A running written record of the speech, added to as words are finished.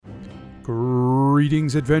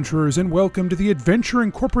Greetings, adventurers, and welcome to the Adventure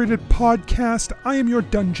Incorporated podcast. I am your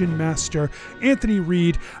dungeon master, Anthony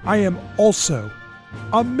Reed. I am also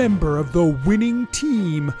a member of the winning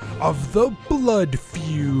team of the Blood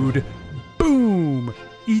Feud. Boom!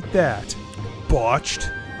 Eat that.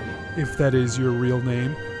 Botched, if that is your real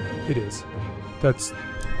name. It is. That's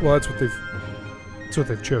what they've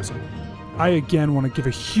chosen. I again want to give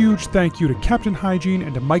a huge thank you to Captain Hygiene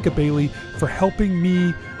and to Micah Bailey for helping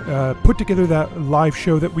me put together that live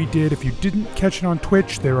show that we did. If you didn't catch it on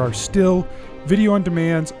Twitch, there are still video on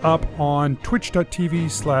demands up on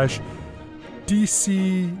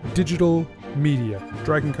twitch.tv/DC Digital Media.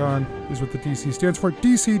 DragonCon is what the DC stands for.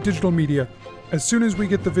 DC Digital Media. As soon as we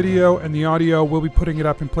get the video and the audio, we'll be putting it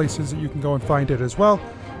up in places that you can go and find it as well.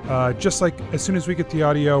 Just like as soon as we get the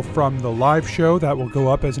audio from the live show, that will go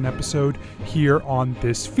up as an episode here on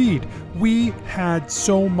this feed. We had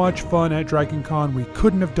so much fun at DragonCon. We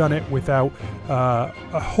couldn't have done it without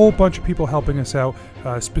a whole bunch of people helping us out.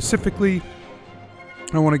 Specifically,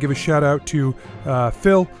 I want to give a shout out to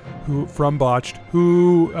Phil from Botched,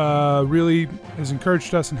 who really has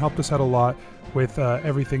encouraged us and helped us out a lot with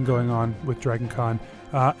everything going on with DragonCon.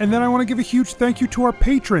 And then I want to give a huge thank you to our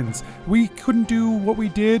patrons. We couldn't do what we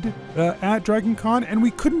did at DragonCon, and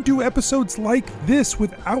we couldn't do episodes like this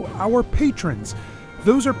without our patrons.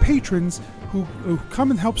 Those are patrons who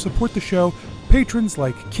come and help support the show. Patrons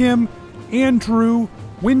like Kim, Andrew,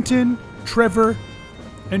 Winton, Trevor,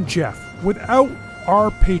 and Jeff. Without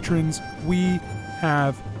our patrons, we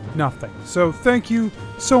have nothing. So thank you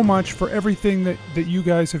so much for everything that you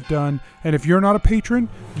guys have done. And if you're not a patron,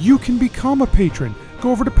 you can become a patron.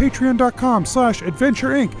 Go over to patreon.com/Adventure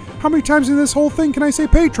Inc. How many times in this whole thing can I say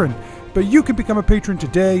patron? But you can become a patron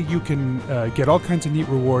today. You can get all kinds of neat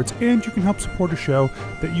rewards, and you can help support a show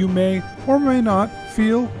that you may or may not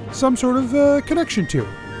feel some sort of connection to.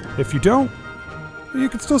 If you don't, you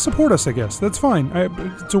can still support us, I guess. That's fine.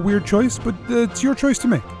 It's a weird choice, but it's your choice to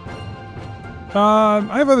make.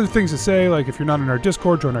 I have other things to say, like if you're not in our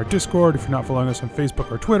Discord, join our Discord. If you're not following us on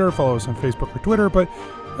Facebook or Twitter, follow us on Facebook or Twitter. But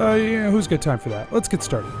who's got time for that? Let's get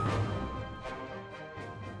started.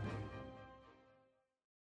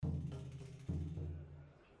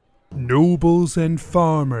 Nobles and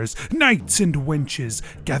farmers, knights and wenches,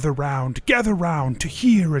 gather round to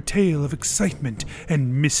hear a tale of excitement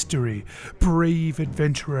and mystery. Brave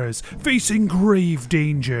adventurers facing grave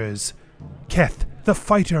dangers. Keth, the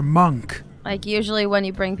fighter monk. Like, usually when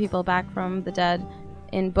you bring people back from the dead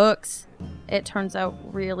in books, it turns out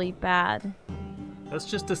really bad. That's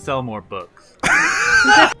just to sell more books.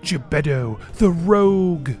 Gebedo, the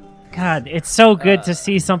rogue. God, it's so good to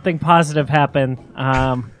see something positive happen.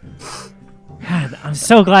 God, I'm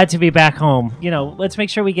so glad to be back home. Let's make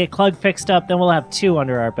sure we get Clug fixed up, then we'll have 2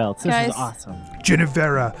 under our belts. This is awesome.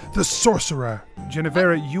 Genevera, the sorcerer.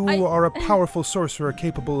 Genevera, you are a powerful sorcerer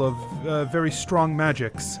capable of very strong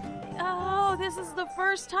magics. This is the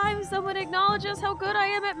first time someone acknowledges how good I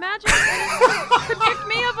am at magic and convict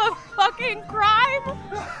me of a fucking crime?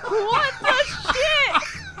 What the shit?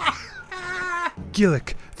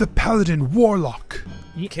 Gillick, the paladin warlock.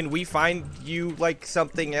 Can we find you,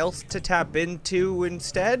 something else to tap into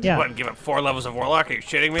instead? Yeah. What, give it 4 levels of warlock? Are you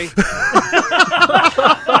shitting me?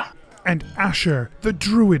 And Asher, the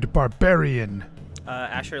druid barbarian.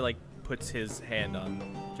 Asher, puts his hand on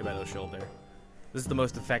Gebedo's shoulder. This is the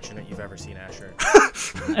most affectionate you've ever seen Asher.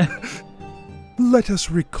 Let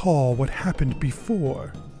us recall what happened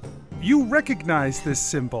before. You recognize this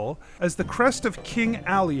symbol as the crest of King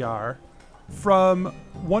Aliar from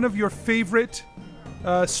one of your favorite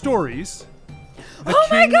stories, The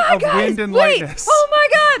King of Wind and Lightness. Oh my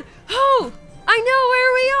god! Oh! I know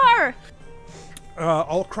where we are!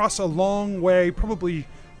 All across a long way, probably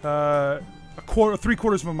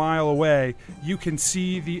 3/4 of a mile away, you can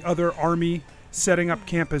see the other army setting up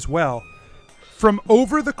camp as well. From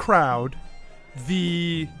over the crowd,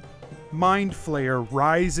 the Mind Flayer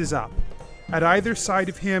rises up. At either side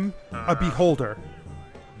of him, a beholder.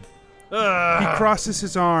 He crosses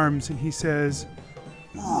his arms and he says,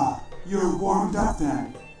 You're warmed up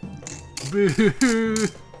then.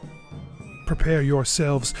 Prepare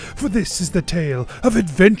yourselves, for this is the tale of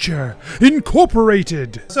Adventure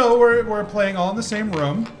Incorporated. So we're playing all in the same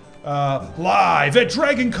room. Live at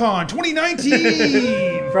DragonCon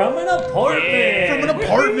 2019! From an apartment!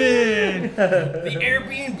 The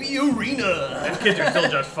Airbnb arena! And kids are still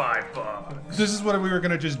just $5. This is what we were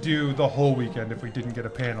going to just do the whole weekend if we didn't get a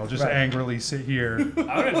panel. Just angrily sit here. I would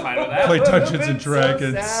have been fine with that. Play Dungeons and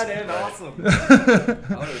Dragons. So sad and awesome. I would have been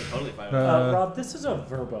totally fine with that. Rob, this is a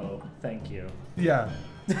verbo. Thank you. Yeah.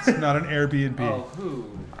 It's not an Airbnb. Oh, who?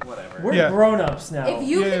 Whatever. We're Yeah. grown-ups now. If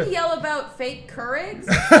you Yeah. can yell about fake Keurigs,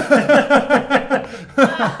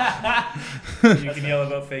 You can yell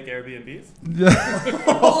about fake Airbnbs.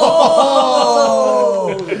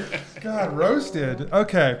 Oh! God, roasted.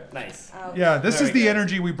 Okay. Nice. Yeah, this Very is the good.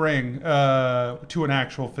 energy we bring to an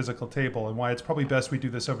actual physical table, and why it's probably best we do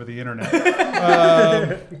this over the internet.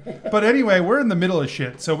 But anyway, we're in the middle of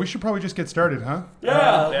shit, so we should probably just get started, huh?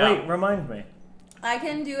 Yeah. Wait, remind me. I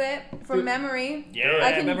can do it from memory. Yeah,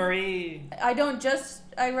 I can- memory. I don't just,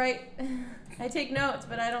 I write, I take notes,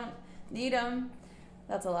 but I don't need them.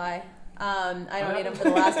 That's a lie. I don't need them for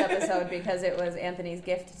the last episode because it was Anthony's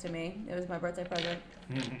gift to me. It was my birthday present.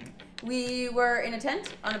 We were in a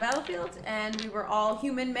tent on a battlefield, and we were all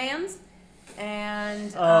human mans.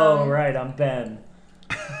 And Right, I'm Ben.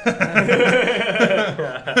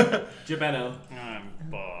 Gibeno.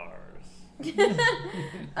 Bars.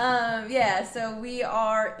 yeah, so we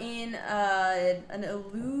are in an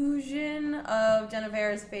illusion of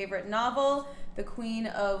Genevieve's favorite novel, The Queen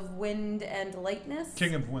of Wind and Lightness.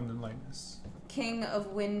 King of Wind and Lightness. King of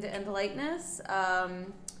Wind and Lightness.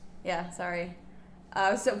 Yeah, sorry. I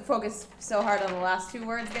was so focused so hard on the last two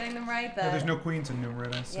words, getting them right. That, There's no queens in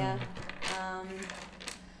Numerit, I assume. yeah.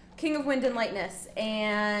 King of Wind and Lightness.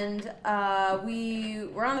 And we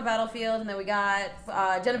were on the battlefield, and then we got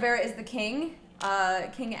Genevieve is the king,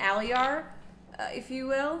 King Aliar, if you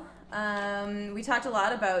will. We talked a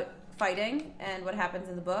lot about fighting and what happens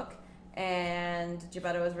in the book. And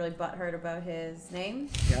Gebetto was really butthurt about his name.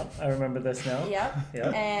 Yep, I remember this now. Yep.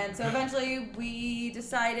 Yep. And so eventually we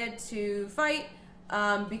decided to fight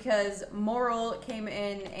because Moral came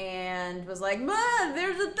in and was like, "Man,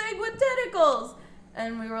 there's a thing with tentacles!"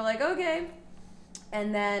 And we were like, okay.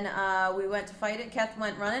 And then we went to fight it. Keth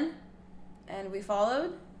went running, and we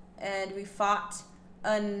followed, and we fought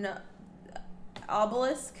an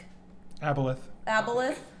obelisk. Aboleth.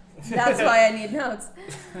 That's why I need notes.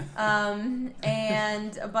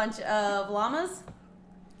 And a bunch of llamas.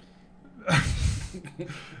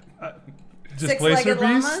 Displacer Six-legged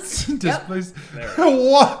beasts? llamas. Yep.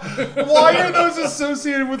 Why are those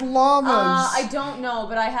associated with llamas? I don't know,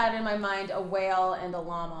 but I had in my mind a whale and a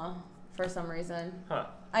llama for some reason. Huh.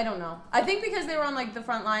 I don't know. I think because they were on like the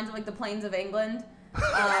front lines of like the plains of England. Yes.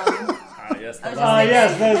 I was The just thinking-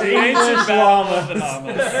 yes, those English llamas. No,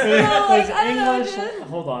 like, Those I don't know, English. dude.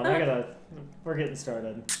 Hold on, we're getting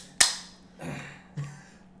started.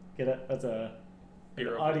 Get it? That's an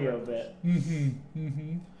audio bit.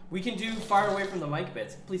 We can do far away from the mic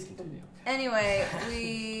bits. Please continue. Anyway,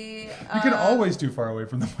 we you can always do far away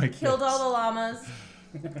from the mic. killed all the llamas.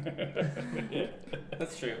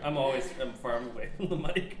 That's true. I'm far away from the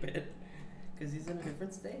mic bit because he's in a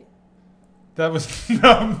different state. That was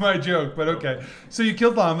not my joke, but okay. So you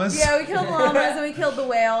killed llamas. Yeah, we killed the llamas and we killed the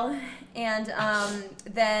whale. And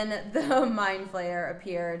then the Mind Flayer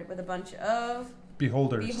appeared with a bunch of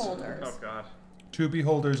Beholders. Oh God. 2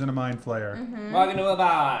 beholders and a mind flayer. Welcome to a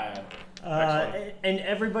bar. And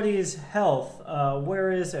everybody's health,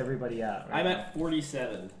 where is everybody at? Right I'm now? at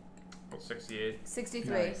 47. 68.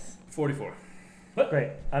 63. Nice. 44.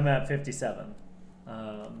 Great. I'm at 57.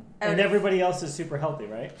 And Okay. everybody else is super healthy,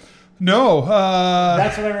 right? No.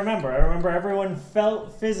 That's what I remember. I remember everyone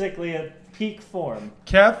felt physically at peak form.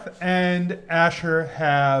 Keth and Asher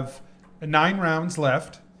have 9 rounds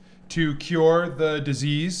left to cure the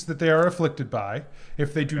disease that they are afflicted by.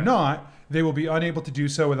 If they do not, they will be unable to do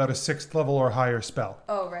so without a 6th level or higher spell.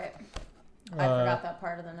 Oh, right. I forgot that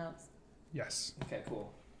part of the notes. Yes. Okay,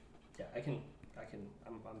 cool. Yeah, I'm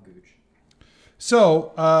gooch.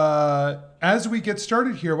 So, as we get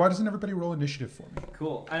started here, why doesn't everybody roll initiative for me?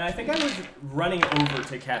 Cool. And I think I was running over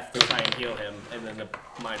to Keth to try and heal him, and then the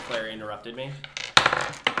Mind Flayer interrupted me.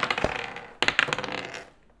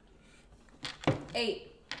 8.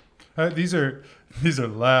 These are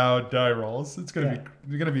loud die rolls. It's gonna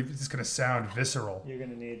sound visceral. You're going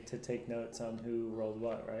to need to take notes on who rolled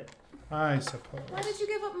what, right? I suppose. Why did you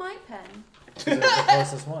give up my pen? It's the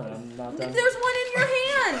closest one. I'm not done. There's one in your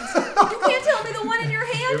hand. You can't tell me the one in your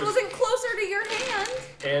hand wasn't closer to your hand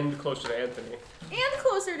And closer to Anthony. and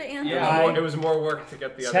closer to Anthony. Yeah. It was more work to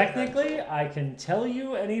get the other. Technically, I can tell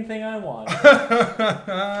you anything I want.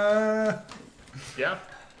 Yeah.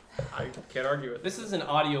 I can't argue it. This is an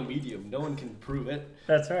audio medium. No one can prove it.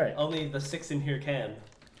 That's right. Only the 6 in here can.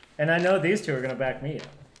 And I know these two are going to back me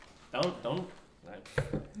up. Don't.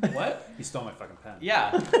 What? He stole my fucking pen.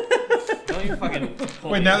 Yeah. Don't you fucking.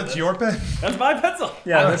 pull Wait, me now into it's this. your pen? That's my pencil.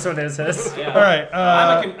 Yeah, this one is his. Yeah. All right.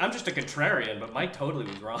 I'm just a contrarian, but Mike totally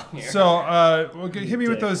was wrong here. So, hit me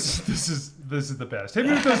with those. This is the best. Hit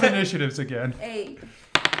me with those initiatives again. 8.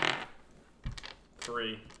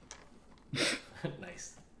 3.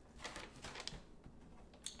 Nice.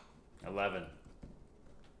 11.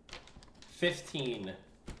 15.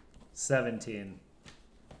 17.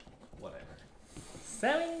 Whatever.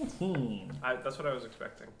 17. That's what I was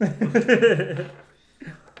expecting. We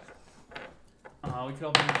could all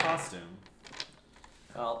be in costume.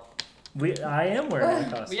 Well, I am wearing a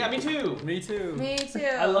costume. yeah, me too. Me too. Me too.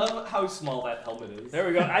 I love how small that helmet is. There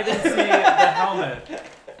we go. I didn't see the helmet.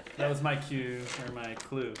 That was my cue, or my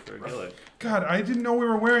clue for Gillick. God, I didn't know we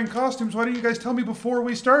were wearing costumes. Why didn't you guys tell me before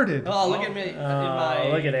we started? Oh, look at me in my.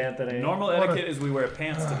 Look at Anthony. Normal etiquette is we wear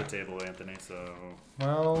pants to the table, Anthony, so... I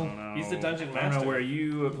Well, don't know. He's the dungeon I don't master. know where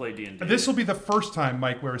you play D&D. this will be the first time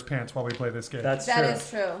Mike wears pants while we play this game. That's That true. is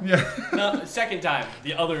true. Yeah. No, second time.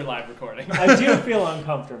 The other live recording. I do feel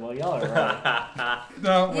uncomfortable. Y'all are right.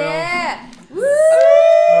 No, well. Yeah. Woo!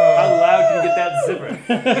 How loud can you get that zipper?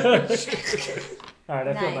 All right,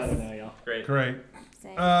 I feel Nice. better now, y'all. Great. Great.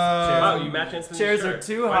 Same. Wow, you match Anthony's Chairs shirt. are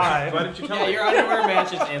too high. Why didn't you tell Yeah, me? your underwear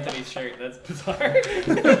matches Anthony's shirt. That's bizarre.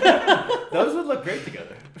 Those would look great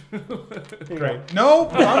together. Great. No,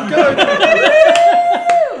 I'm good.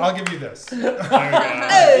 I'll give you this.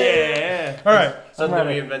 Yeah. All right.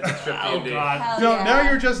 Suddenly we invented strip Oh, D&D. God. Hell No, yeah. now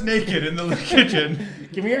you're just naked in the kitchen.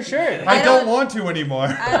 Give me your shirt. I don't don't- want to anymore.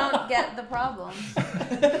 I don't get the problem.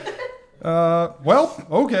 Well,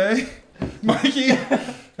 okay. Mikey.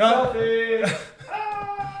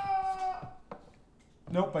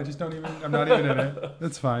 Nope, I just don't even, I'm not even in it.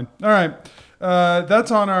 That's fine. All right.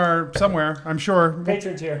 That's on our, somewhere, I'm sure.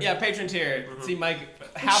 Patron tier. Yeah, patron tier. See, Mike,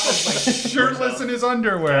 half of my Shirtless in his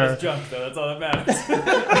underwear. That's junk, though. That's all that matters.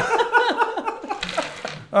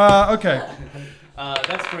 Okay.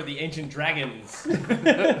 That's for the ancient dragons. Right.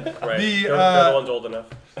 The, They're the ones old enough.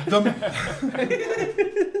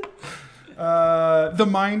 The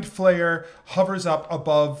Mind Flayer hovers up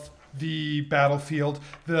above the battlefield.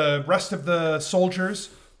 The rest of the soldiers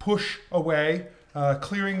push away,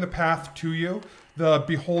 clearing the path to you. The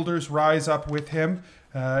beholders rise up with him.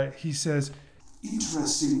 He says,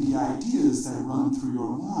 Interesting the ideas that run through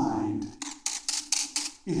your mind.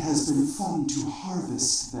 It has been fun to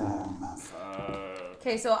harvest them.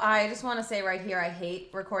 Okay, so I just want to say right here, I hate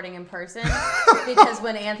recording in person because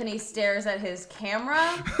when Anthony stares at his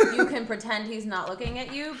camera, you can pretend he's not looking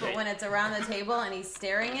at you, but when it's around the table and he's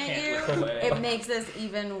staring at you, it makes this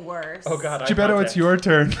even worse. Oh God. Gebetto, it's your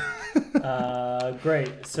turn.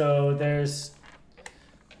 Great. So there's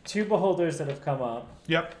 2 beholders that have come up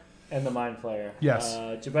Yep. and the Mind Flayer. Yes.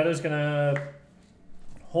 Gebetto's going to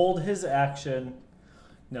hold his action.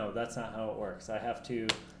 No, that's not how it works. I have to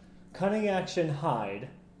cunning action hide.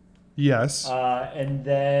 Yes. And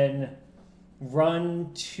then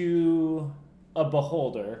run to a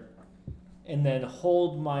beholder and then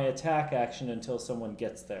hold my attack action until someone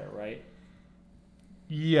gets there, right?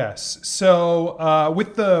 Yes. So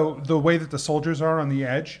with the way that the soldiers are on the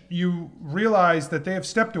edge, you realize that they have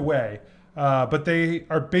stepped away, but they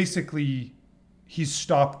are basically, he's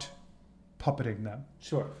stopped puppeting them.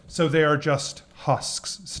 Sure. So they are just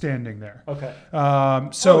husks standing there. Okay.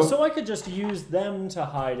 So I could just use them to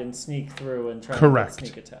hide and sneak through and try Correct. to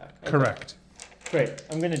get sneak attack. Okay. correct. Great.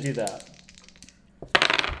 I'm going to do that.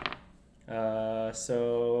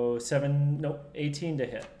 So 18 to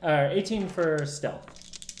hit. 18 for stealth.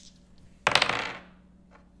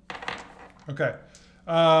 Okay.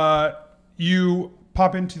 You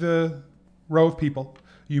pop into the row of people.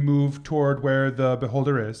 You move toward where the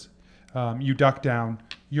beholder is. You duck down.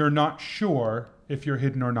 You're not sure if you're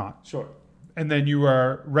hidden or not. Sure. And then you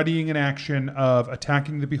are readying an action of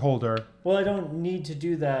attacking the beholder. Well, I don't need to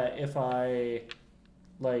do that if I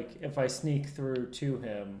sneak through to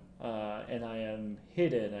him and I am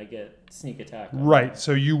hidden, I get sneak attack. Right.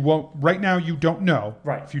 So you won't. Right now, you don't know.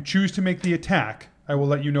 Right. If you choose to make the attack, I will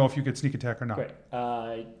let you know if you get sneak attack or not. Great.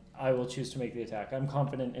 I will choose to make the attack. I'm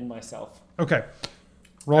confident in myself. Okay.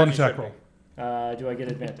 Roll an As you attack should roll. Do I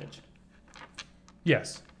get advantage?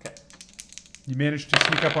 Yes. Okay. You managed to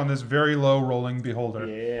sneak up on this very low rolling beholder.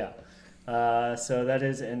 Yeah. So that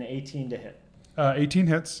is an 18 to hit. 18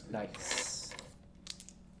 hits. Nice.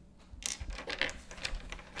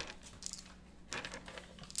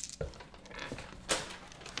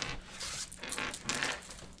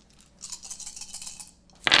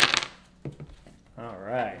 All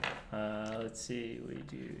right. Let's see. We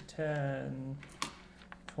do 10,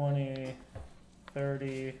 20,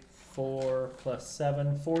 30, 4 plus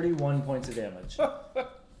 7, 41 points of damage. That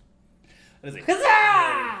is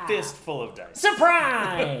a fistful of dice.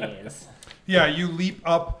 Surprise! Yeah, you leap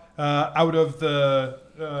up out of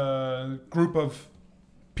the group of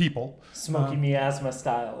people. Smoky miasma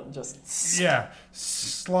style, and just Yeah.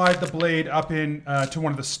 Slide the blade up in to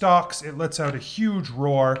one of the stalks. It lets out a huge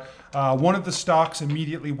roar. One of the stalks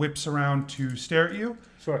immediately whips around to stare at you.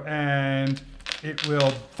 Sure. And it will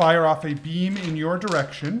fire off a beam in your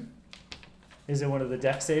direction. Is it one of the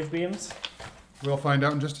deck save beams? We'll find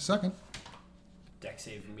out in just a second. Deck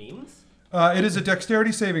save memes? It is a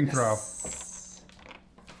dexterity saving throw.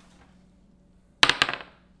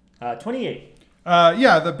 28.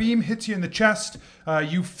 Yeah, the beam hits you in the chest.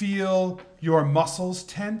 You feel your muscles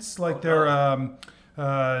tense, like they're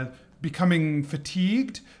becoming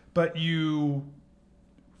fatigued, but you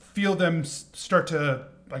feel them start to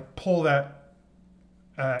like pull that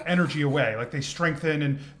energy away. Like they strengthen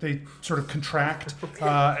and they sort of contract,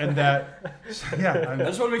 and that. Yeah, I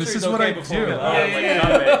just want to make this sure is he's what okay I before do.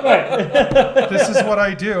 we This is what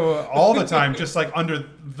I do all the time, just like under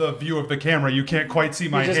the view of the camera. You can't quite see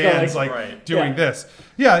my just hands go like doing this.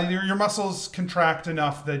 Yeah, your muscles contract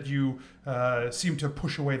enough that you seem to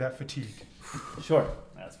push away that fatigue. Sure.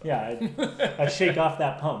 That's fine. Yeah, I shake off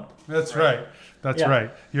that pump. That's right. That's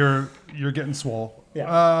right. You're getting swole.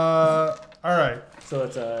 Yeah. All right. So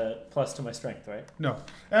it's a plus to my strength, right? No.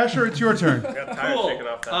 Asher, it's your turn. I got tired shaking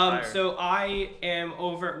off that fire. So I am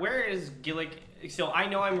over. Where is Gillick? So I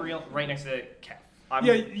know I'm right next to Kev. I'm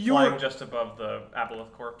you're flying just above the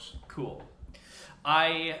Aboleth corpse. Cool.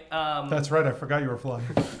 That's right. I forgot you were flying.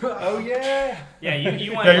 Oh yeah. Yeah,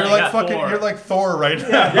 you want. Yeah, you're like fucking. Thor. You're like Thor right now.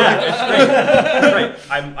 That's right.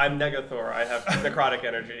 I'm Negathor. I have necrotic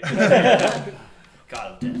energy.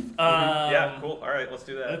 God of death. Yeah, cool. All right, let's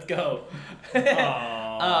do that. Let's go.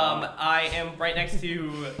 I am right next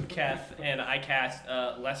to Keth, and I cast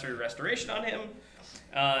Lesser Restoration on him.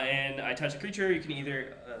 And I touch a creature. You can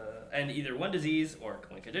either end either one disease or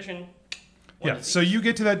one condition. Yeah. So you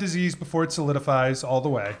get to that disease before it solidifies all the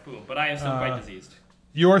way. Boom. But I am still quite diseased.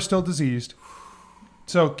 You are still diseased.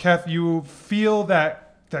 So, Keth, you feel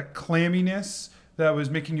that clamminess that was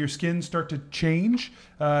making your skin start to change.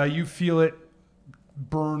 You feel it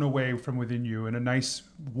burn away from within you in a nice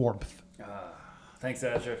warmth. Thanks,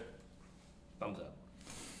 Asher. Thumbs up.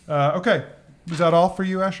 Okay. Was that all for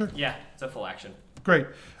you, Asher? Yeah, it's a full action. Great.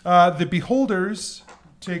 The beholders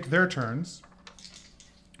take their turns.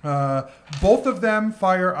 Both of them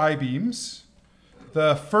fire eye beams.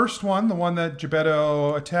 The first one, the one that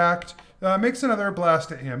Gebetto attacked, makes another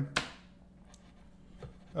blast at him.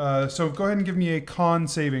 So go ahead and give me a con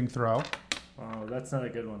saving throw. Oh, that's not a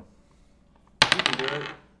good one. You can do it.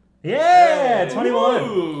 Yeah, 21.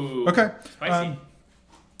 Ooh. Okay. Spicy.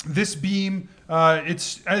 This beam,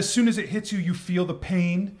 it's as soon as it hits you, you feel the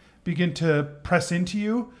pain begin to press into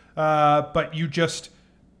you, but you just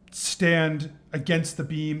stand against the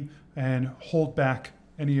beam and hold back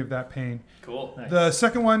any of that pain. Cool. Nice. The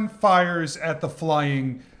second one fires at the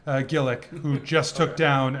flying Gillick, who just took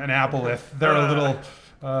down an Aboleth. They're a little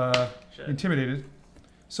intimidated.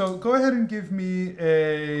 So go ahead and give me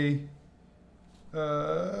a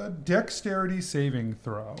dexterity saving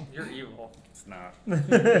throw. You're evil. It's not.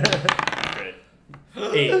 Great.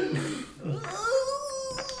 8.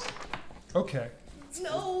 Okay.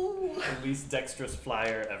 No. The least dexterous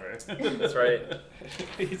flyer ever. That's right.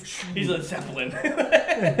 He's a Zeppelin.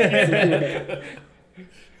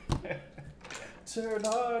 Turn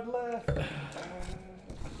hard left.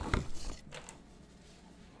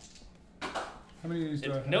 How many of these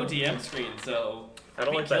do I have? No DM screen, so I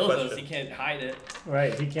don't if like he that kills us, question. he can't hide it.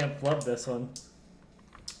 Right, he can't flub this one.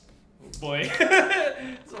 Boy,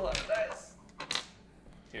 it's a lot of dice.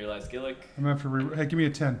 Here lies Gillick I'm gonna have to hey, give me a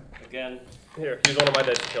 10. again. Here, use one of my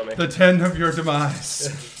dice to kill me. The 10 of your demise.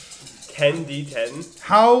 10d10,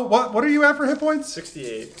 How? What are you at for hit points?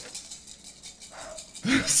 68.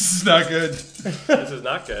 This is not good. This is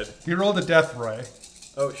not good. You rolled a death ray.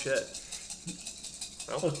 Oh shit.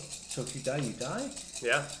 Oh, So if you die, you die?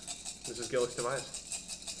 yeah. This is Gillick's device.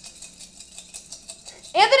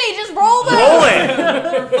 Anthony, just roll them. Roll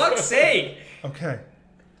it! For fuck's sake! Okay.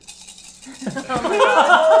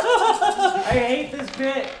 I hate this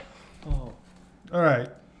bit. Oh. All right.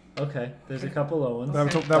 Okay, there's a couple low ones. That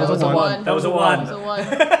was a 1. That was a 1. That was a 1.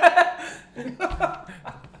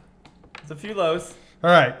 It's a few lows. All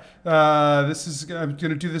right. I'm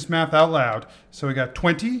going to do this math out loud. So we got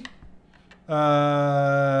 20,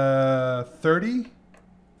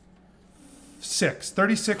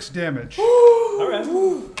 36 damage. All right.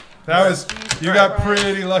 That was, you got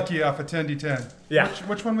pretty lucky off a 10d10. Yeah.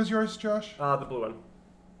 Which one was yours, Josh? The blue one.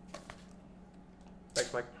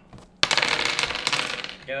 Thanks, Mike.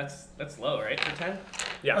 Yeah, that's low, right? For 10?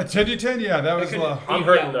 Yeah. A 10 to 10? Yeah, that was low. I'm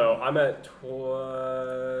hurting though. I'm at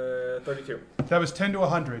 32. That was 10 to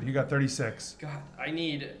 100. You got 36. God, I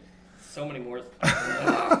need so many more.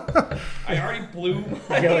 I already blew.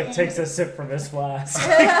 Gillick takes a sip from his flask.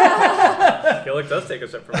 Gillick does take a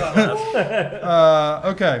sip from his glass.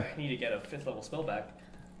 Okay. I need to get a 5th level spell back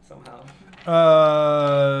somehow.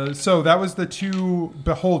 So that was the two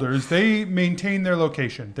beholders. They maintain their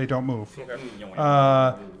location. They don't move.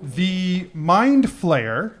 The Mind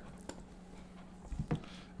Flayer.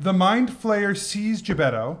 The Mind Flayer sees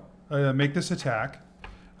Gebetto make this attack.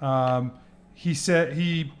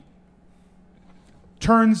 He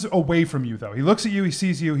turns away from you, though. He looks at you, he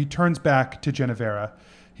sees you, he turns back to Genevera.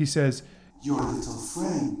 He says, Your little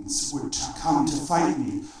friends would come to fight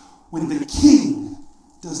me when the king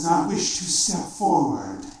does not wish to step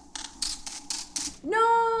forward. No,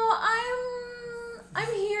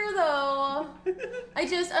 I'm here though. I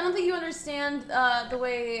don't think you understand the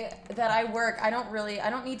way that I work. I don't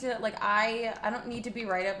need to I don't need to be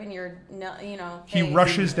right up in your he face.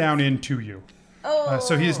 rushes down into you. Oh.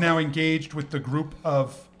 So he is now engaged with the group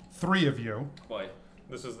of 3 of you. Boy,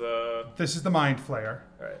 this is the Mind Flayer.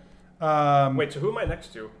 All right. Wait, so who am I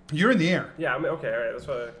next to? You're in the air. Yeah, I'm okay. All right, that's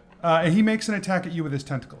what. And he makes an attack at you with his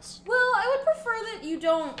tentacles. Well, I would prefer that you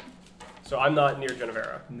don't So I'm not near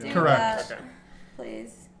Genevera. do Correct. that, Okay.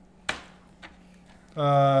 please.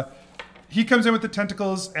 He comes in with the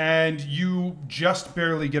tentacles, and you just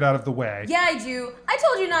barely get out of the way. Yeah, I do. I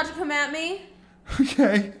told you not to come at me.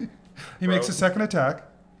 Okay. He makes a second attack.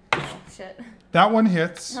 Shit. That one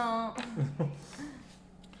hits. No.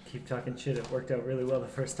 Keep talking shit. It worked out really well the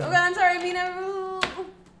first time. Okay, I'm sorry. I mean,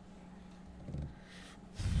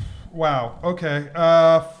 Wow. Okay.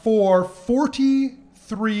 For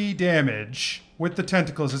 43 damage with the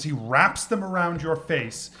tentacles as he wraps them around your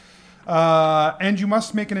face. And you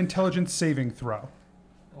must make an intelligence saving throw.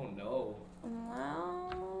 Oh no.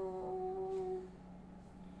 Well,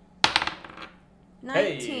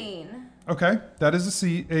 Hey. 19. Okay. That is a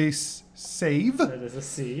save. That is a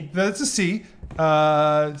C. That's a C.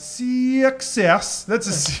 Success. That's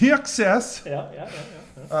a success. Yeah.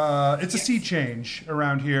 It's a C change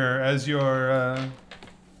around here as your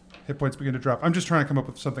hit points begin to drop. I'm just trying to come up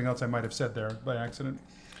with something else I might have said there by accident.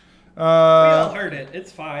 We all heard it.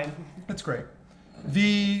 It's fine. That's great.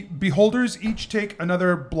 The beholders each take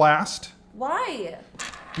another blast Why?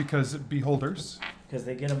 because beholders. Because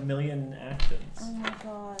they get 1,000,000 actions. Oh my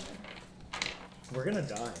god. We're gonna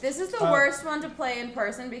die. This is the worst one to play in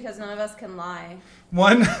person because none of us can lie.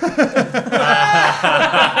 One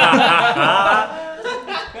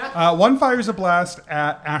fires a blast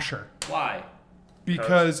at Asher Why?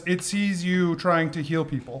 because it sees you trying to heal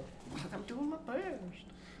people. I'm doing my best.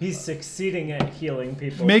 He's succeeding at healing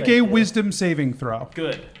people. Make Thank a you. wisdom saving throw.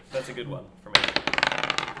 Good. That's a good one for me.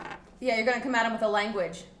 Yeah, you're gonna come at him with a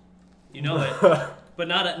language. You know it, but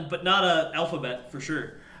not a alphabet for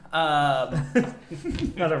sure. Not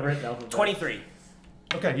a written alphabet. 23.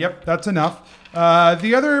 Okay, yep, that's enough.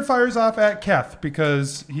 The other fires off at Keth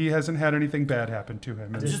because he hasn't had anything bad happen to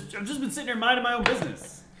him. I've just been sitting there minding my own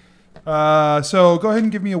business. So go ahead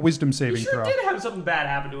and give me a wisdom He saving sure throw. did have something bad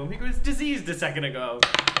happen to him. He was diseased a second ago.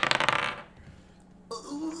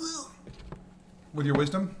 With your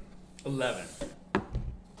wisdom? 11.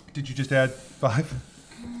 Did you just add 5?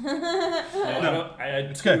 No, I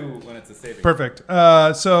had 2 okay. when it's a saving. Perfect.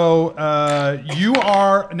 So you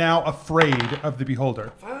are now afraid of the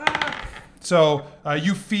beholder. So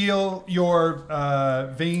you feel your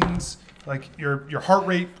veins, like your heart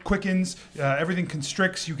rate quickens, everything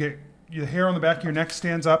constricts, you get your hair on the back of your neck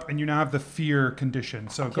stands up, and you now have the fear condition.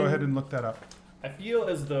 So go ahead and look that up. I feel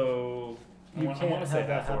as though You I can't want to say have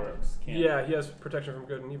that half happen. orcs. Can't. Yeah, he has protection from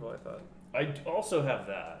good and evil, I thought. I also have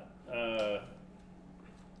that.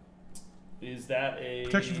 Is that a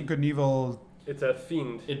Protection from good and evil. It's a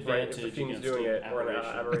fiend, right? It's a Advantage fiend's against doing an it, or an aberration.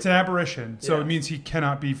 aberration. It's an aberration, so Yeah. it means he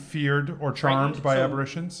cannot be feared or charmed Frightened, by so-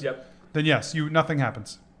 aberrations. Yep. Then yes, nothing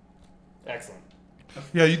happens. Excellent.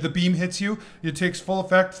 Yeah, the beam hits you. It takes full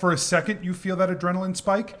effect for a second. You feel that adrenaline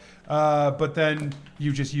spike, but then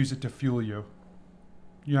you just use it to fuel you.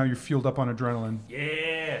 You know, you're fueled up on adrenaline. Yeah.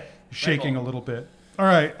 You're shaking a Bull. little bit. All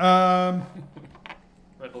right.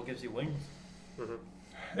 Red Bull gives you wings.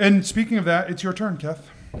 And speaking of that, it's your turn, Keth.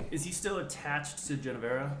 Is he still attached to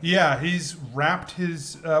Genevera? Yeah, he's wrapped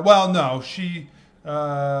his. Well, no, she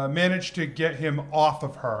managed to get him off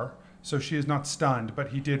of her, so she is not stunned. But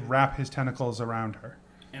he did wrap his tentacles around her.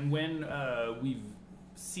 And when we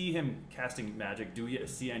see him casting magic, do we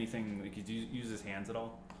see anything? Like, does he use his hands at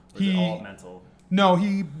all? Or is it He- all mental? No,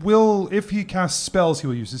 he will. If he casts spells, he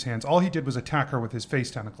will use his hands. All he did was attack her with his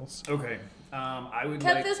face tentacles. Okay. I would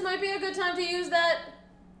Kev, like this might be a good time to use that.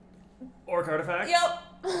 orc artifact.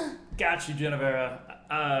 Yep. Got you, Genevera.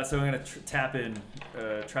 So I'm gonna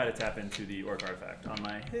try to tap into the orc artifact on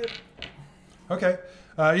my hip. Okay.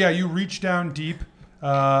 Yeah, you reach down deep,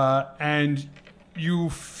 and you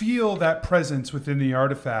feel that presence within the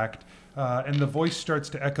artifact, and the voice starts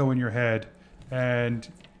to echo in your head, and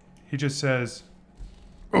he just says,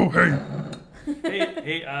 "Oh, hey."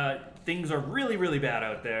 Hey, things are really, really bad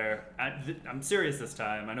out there. I'm serious this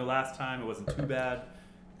time. I know last time it wasn't too bad.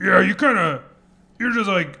 Yeah, you're just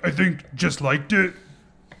like, I think, just liked it.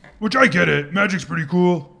 Which I get it. Magic's pretty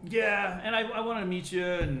cool. Yeah, and I wanted to meet you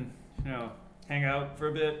and, hang out for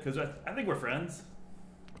a bit, because I think we're friends.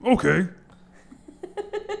 Okay.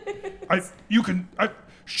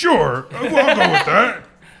 Sure. I'll go with that.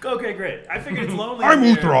 Okay, great. I figured it's lonely. I'm out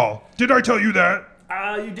here. Uthral. Did I tell you that?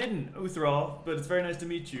 You didn't, Uthral, but it's very nice to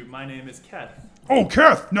meet you. My name is Keth. Oh,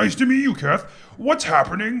 Keth. Nice to meet you, Keth. What's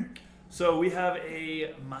happening? So we have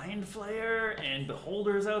a mind flayer and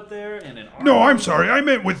beholders out there and an army. No, I'm sorry. I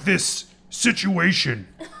meant with this situation.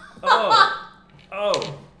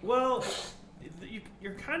 Oh. Well,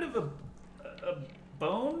 you're kind of a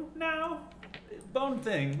bone now? Bone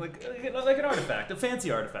thing. Like an artifact. A fancy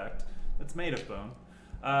artifact that's made of bone.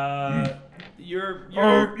 You're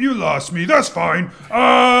Oh, you lost me. That's fine.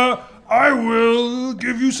 I will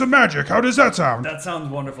give you some magic. How does that sound? That sounds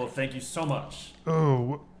wonderful. Thank you so much.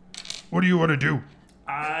 Oh, what do you want to do?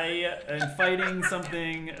 I am fighting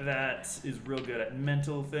something that is real good at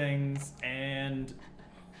mental things, and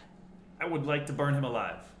I would like to burn him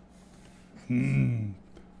alive.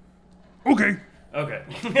 Okay. Okay.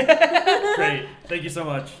 Great. Thank you so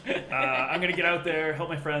much. I'm going to get out there, help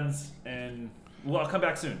my friends, and I'll come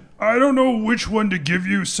back soon. I don't know which one to give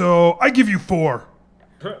you, so I give you 4.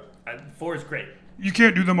 4 is great. You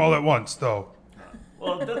can't do them all at once, though.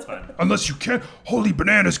 Well, that's fine. Unless you can. Holy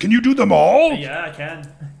bananas, can you do them all? Yeah, I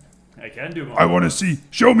can. I can do more. I want to see.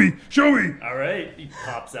 Show me. All right. He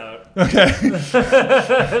pops out. Okay.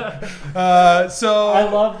 So I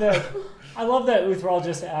love that Uthral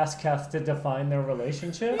just asked Keth to define their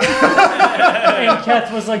relationship. And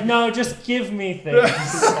Keth was like, no, just give me things.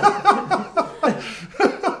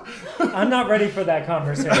 I'm not ready for that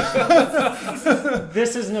conversation.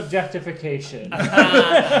 This is an objectification.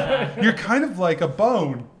 You're kind of like a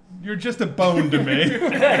bone. You're just a bone to me. It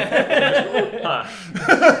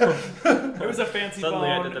was a fancy Suddenly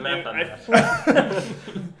bone. I did the math on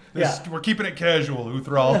that. We're keeping it casual,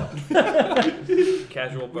 Uthral.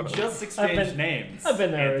 Casual We bone. just exchanged names. I've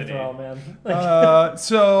been there, Anthony. Uthral, man. I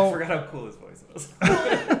So forgot how cool his voice was.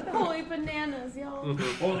 Holy bananas, y'all.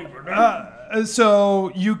 Holy banana.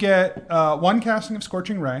 so you get 1 casting of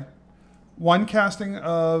Scorching Ray, 1 casting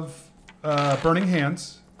of Burning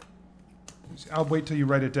Hands. I'll wait till you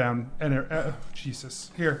write it down. And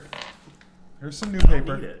Jesus, here's some new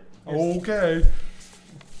paper. Need it. Okay.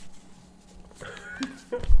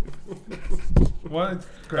 What?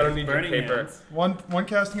 I don't need your Burning paper. hands. One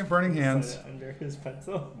casting of Burning Hands, Put it under his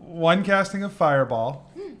pencil. 1 casting of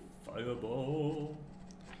Fireball, Fireball.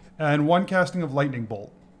 and 1 casting of Lightning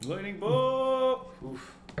Bolt. Lightning bolt.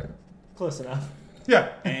 Close enough. Yeah,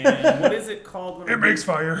 And what is it called when it makes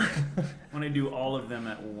fire. when I do all of them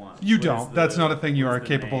at once? You What is don't. That's not a thing you what are is the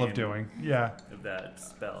capable of name doing. Yeah. Of that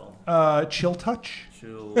spell. Chill Touch.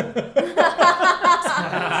 Chill.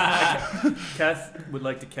 Keth would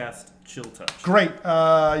like to cast Chill Touch. Great.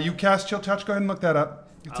 You cast Chill Touch. Go ahead and look that up.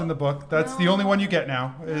 It's in the book. That's the only one you get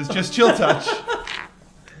now. Is just Chill Touch.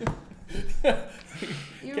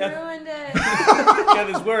 You Keth- ruined it. Keth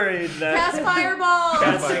is worried that Cast fireball.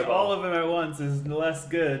 casting all of them at once is less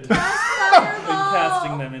good Cast than fireball.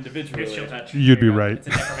 casting them individually. Here's Chill Touch. You'd be There you go. right. It's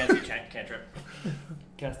a necromancy cantrip.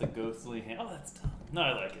 Cast a ghostly hand. Oh, that's dumb. No,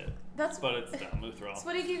 I like it. That's But it's dumb. Uthral.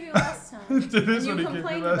 what he gave you last time. It is And what you he gave you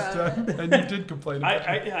complained last about time. it. And you did complain about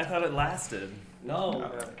it. I thought it lasted.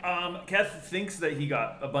 No. Keth thinks that he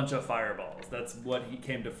got a bunch of fireballs. That's what he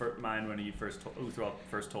came to mind when he Uthral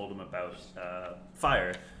first told him about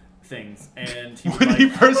fire things, and he would When like, he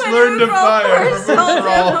first When learned to Uthral fire first from told him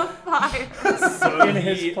Uthral. of fire. so In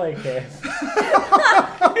his he, play cave.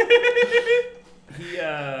 he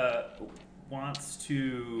wants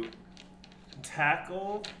to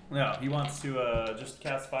tackle. No, he wants to just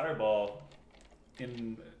cast fireball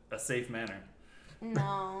in a safe manner.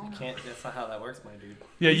 No. That's not how that works, my dude.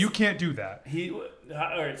 Yeah, you can't do that.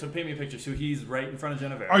 All right. So paint me a picture. So he's right in front of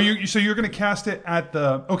Genevera. Are you? So you're going to cast it at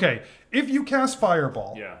the? Okay, if you cast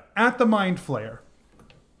Fireball Yeah. at the Mind Flayer,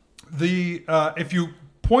 if you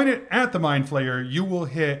point it at the Mind Flayer, you will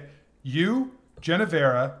hit you,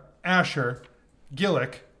 Genevera, Asher,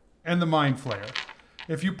 Gillick, and the Mind Flayer.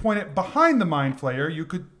 If you point it behind the Mind Flayer, you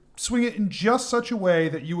could swing it in just such a way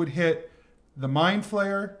that you would hit the Mind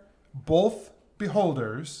Flayer, both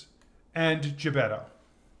Beholders, and Gebetto.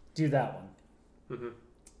 Do that one. Mm-hmm.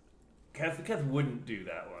 Keth wouldn't do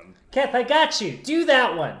that one. Keth, I got you. Do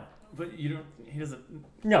that one. But you don't. He doesn't.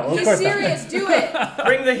 No, of He's course serious. Do it.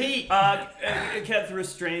 Bring the heat. Keth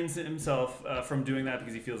restrains himself from doing that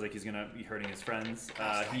because he feels like he's going to be hurting his friends.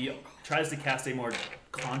 He tries to cast a more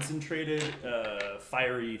concentrated,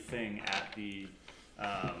 fiery thing at the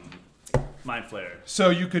Mind Flayer.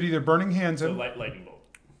 So you could either Burning Hands So him. lightning bolt.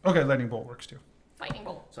 Okay, Lightning Bolt works too. Lightning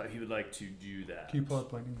bolt. So he would like to do that. Can you pull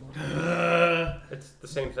up Lightning Bolt? It's the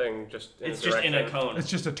same thing, just in It's a just in a direction. cone. It's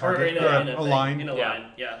just a Or target, in or a a thing, line. In a Yeah. line,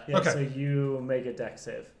 yeah. Yeah, Okay. so you make a dex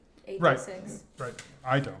save. 8d6. Right.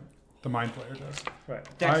 I don't. The Mind Flayer does. Right.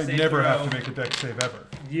 Dex I save never throw. have to make a dex save ever.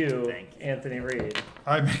 You, Anthony Reed.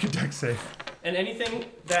 I make a dex save. And anything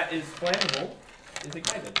that is flammable is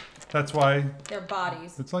ignited. That's why Their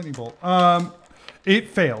bodies. it's Lightning Bolt. It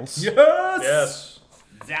fails. Yes.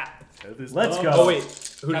 Zap. Let's go. Oh wait,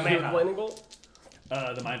 who does Kamehameha. Lightning Bolt?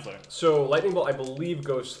 The Mind Flayer. So Lightning Bolt, I believe,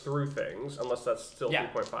 goes through things, unless that's still Yeah.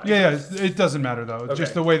 3.5. Yeah, it doesn't matter though. Okay.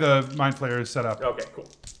 Just the way the Mind Flayer is set up. Okay, cool.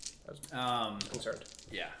 I was concerned.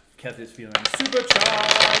 Yeah. Keth is feeling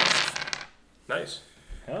supercharged. Nice.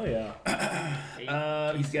 Hell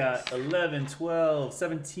yeah. He's got 11, 12,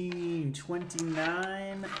 17,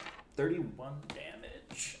 29, 31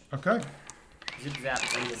 damage. Okay. Zip zap.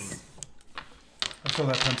 Zing. I stole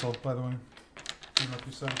that pencil, by the way. I don't know if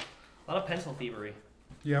you saw. A lot of pencil thievery.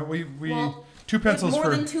 Yeah, we Well, 2 pencils more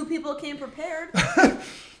for. than 2 people came prepared.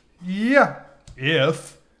 Yeah.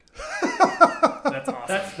 If. That's awesome.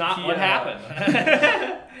 That's not He, what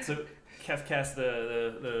happened. So Keth casts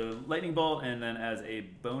the lightning bolt, and then as a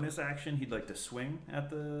bonus action, he'd like to swing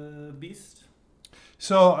at the beast.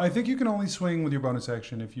 So I think you can only swing with your bonus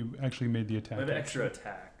action if you actually made the attack. With an extra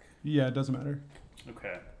attack. Yeah, it doesn't matter.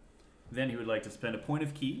 Okay. Then he would like to spend a point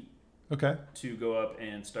of key Okay. to go up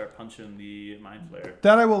and start punching the Mind Flayer.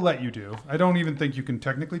 That I will let you do. I don't even think you can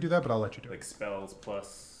technically do that, but I'll let you do it. Like spells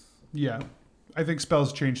plus Yeah. I think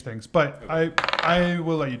spells change things, but I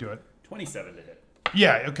will let you do it. 27 to hit.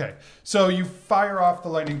 Yeah, okay. So you fire off the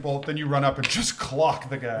lightning bolt, then you run up and just clock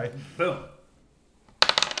the guy. Boom.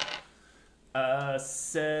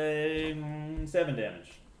 7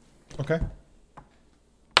 damage. Okay.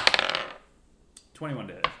 21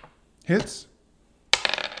 to hit. Hits.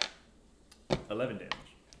 11 damage.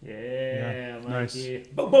 Yeah, Yeah, nice. Mikey.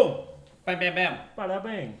 Boom, boom. Bam, bam, bam. Bada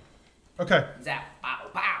bang. Okay. Zap. Pow,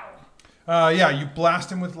 pow. Yeah, you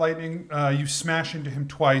blast him with lightning. You smash into him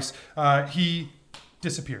twice. He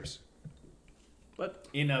disappears. But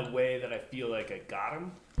in a way that I feel like I got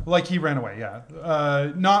him. Like he ran away, yeah.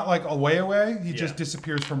 Not like away. He just Yeah.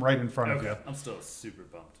 disappears from right in front of you. I'm still super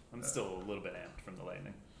bumped. I'm still a little bit amped from the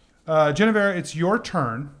lightning. Genevera, it's your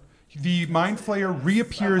turn. The Mind Flayer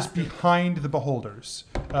reappears behind the Beholders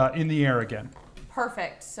in the air again.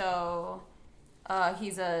 Perfect. So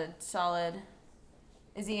he's a solid.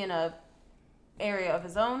 Is he in a area of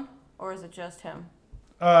his own, or is it just him?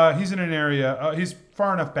 He's in an area. He's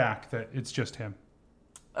far enough back that it's just him.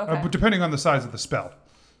 Okay. But depending on the size of the spell.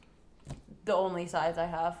 The only size I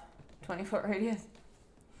have, 20-foot radius.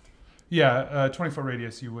 Yeah, 20-foot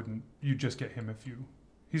radius. You'd just get him if you.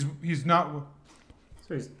 He's not.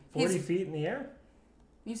 So he's 40 feet in the air?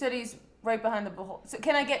 You said he's right behind the beholder. So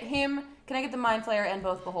can I get him? Can I get the Mind Flayer and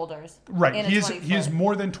both Beholders? Right. In a He is 20-foot?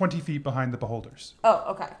 more than 20 feet behind the Beholders, Oh,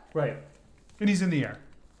 okay. Right. and he's in the air.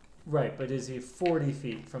 Right, but is he 40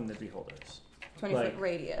 feet from the beholders? 20-foot Like-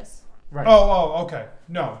 radius. Right. Oh, okay.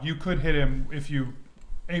 No, you could hit him if you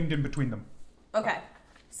aimed in between them. Okay.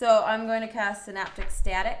 So I'm going to cast Synaptic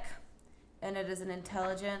Static, and it is an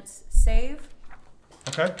intelligence save.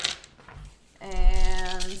 Okay.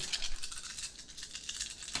 And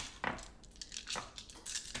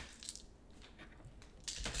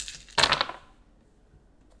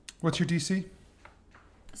What's your DC?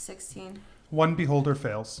 16. One Beholder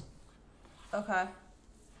fails. Okay.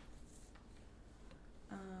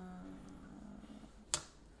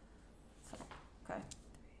 Okay.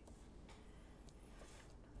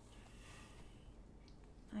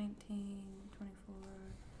 19, 24,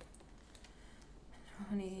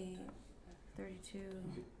 20, 32,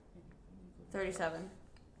 37.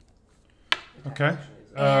 Okay.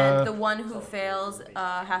 And the one who fails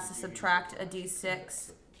has to subtract a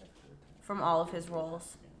d6 from all of his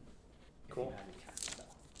rolls. Cool.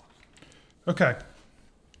 Okay.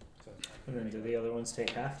 And then do the other ones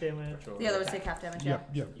take half damage? Or The other ones take half damage, yeah.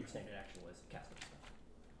 Yep. Your standard action was cast.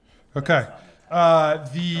 Okay.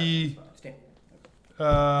 The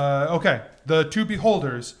Okay. The two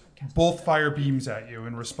beholders both fire beams at you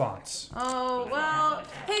in response. Oh, well.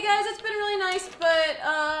 Hey, guys, it's been really nice,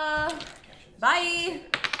 but, bye.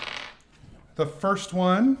 The first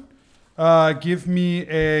one, give me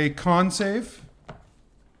a con save.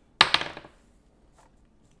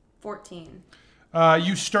 14.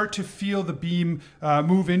 You start to feel the beam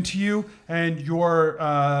move into you, and your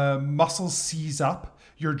muscles seize up,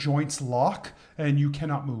 your joints lock, and you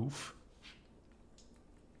cannot move.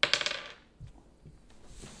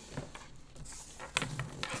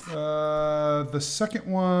 The second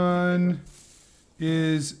one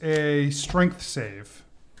is a strength save.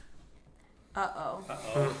 Uh-oh.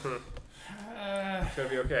 It's gonna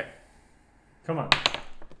be okay. Come on.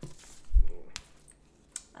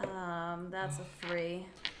 That's a 3.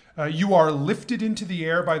 You are lifted into the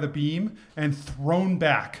air by the beam and thrown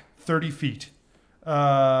back 30 feet.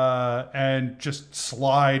 And just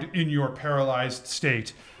slide in your paralyzed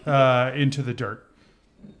state into the dirt.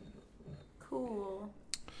 Cool.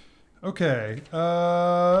 Okay.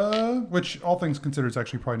 Which, all things considered, is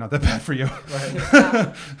actually probably not that bad for you.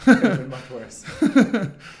 Right. Could have been much worse.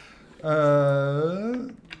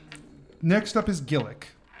 Next up is Gillick.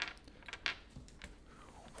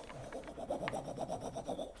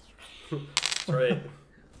 That's right.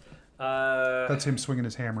 That's him swinging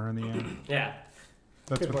his hammer in the air. Yeah.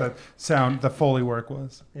 That's Good what work. that sound, the Foley work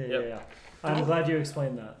was. Yeah. I'm glad you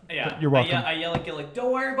explained that. Yeah. You're welcome. I yell at Gillick,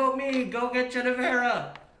 don't worry about me. Go get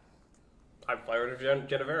Genevera. I fly over to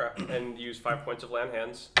Genevera and use 5 points of land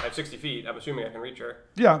hands. I have 60 feet. I'm assuming I can reach her.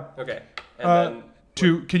 Yeah. Okay. And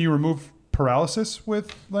then Can you remove paralysis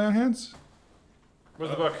with lay on hands?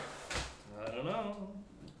 where's the book? I don't know.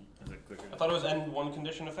 Is it quicker? I thought it was end one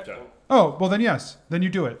condition affecting. Oh, well then yes. Then you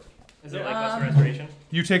do it. Is it like lesser restoration?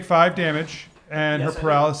 You take 5 damage, and Yes, her I do.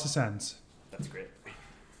 paralysis ends. That's great.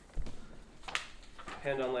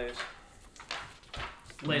 Hand on lays.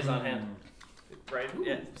 Lays on hand. Right?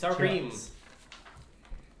 Yeah. Sour cream.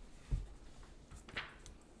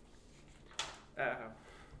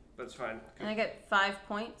 That's fine. And I get 5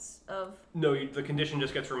 points of... No, the condition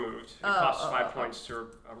just gets removed. It Oh, costs oh, 5 oh. points to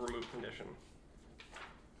remove condition.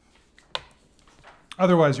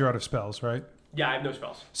 Otherwise, you're out of spells, right? Yeah, I have no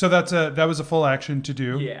spells. So that was a full action to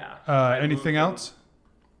do. Yeah. I Anything moved them. else?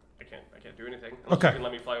 I can't do anything. Unless Okay. you can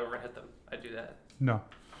let me fly over and hit them. I'd do that. No.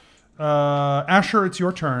 Asher, it's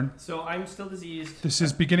your turn. So I'm still diseased. This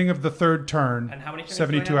is beginning of the third turn. And how many turns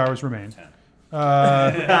 72 do I have? hours remain. 10.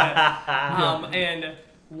 And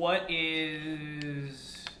what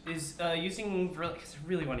is using? Cause I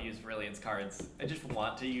really want to use Brilliance cards. I just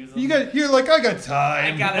want to use them. You're like, I got I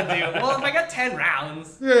time. gotta do. Well, if I got 10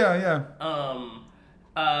 rounds. Yeah.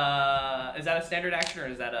 Is that a standard action or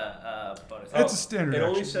is that a bonus? It's a standard It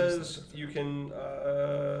only action. says you can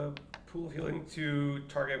pool of healing to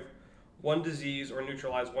target one disease or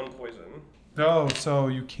neutralize one poison. No, so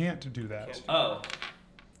you can't do that. Can't. Oh,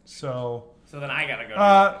 So, so then I gotta go.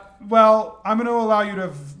 well, I'm going to allow you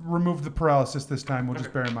to remove the paralysis this time. We'll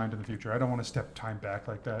just bear in mind in the future. I don't want to step time back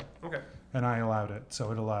like that. Okay. And I allowed it,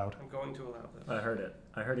 so it allowed. I'm going to allow this. I heard it.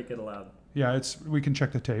 I heard it get allowed. Yeah, we can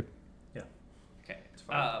check the tape. Okay. It's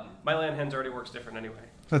fine. My land hands already works different anyway.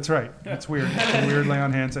 That's right. It's weird. It's a weird lay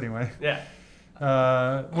on hands anyway. Yeah.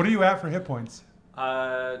 What are you at for hit points?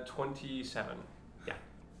 27. Yeah.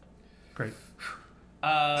 Great.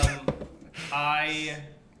 I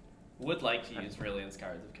would like to use Brilliance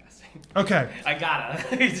cards of casting. Okay. I gotta.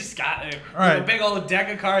 I just got it. All right. A big old deck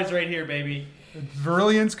of cards right here, baby.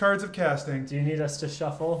 Virulence cards of casting. Do you need us to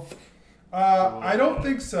shuffle? I don't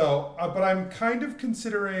think so, but I'm kind of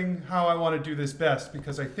considering how I want to do this best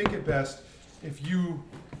because I think it best if you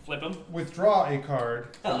Flip them. withdraw a card.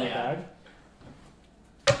 Hell From the yeah.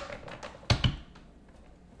 bag?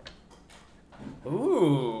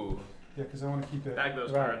 Ooh. Yeah, because I want to keep it. Bag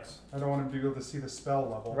those Right. cards. I don't want to be able to see the spell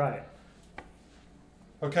level. Right.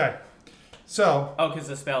 Okay. So Oh, because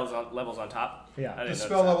the spell's levels on top? Yeah. I the didn't spell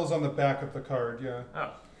notice that. level's on the back of the card. Yeah.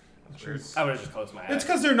 Oh. That's weird. I would have just closed my eyes. It's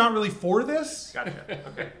because they're not really for this. Gotcha.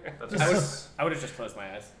 Okay. That's This I would have just closed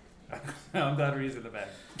my eyes. I'm glad we're using the bag.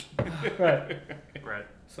 Right. right.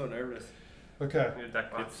 So nervous. Okay. Need a deck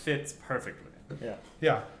It box. fits perfectly. Yeah.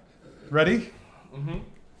 Yeah. Ready? Mm-hmm.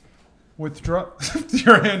 Withdraw.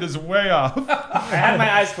 Your hand is way off. I had my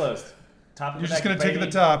eyes closed. Top of You're the just deck, gonna take baby.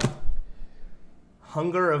 the top.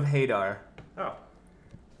 Hunger of Hadar. Oh.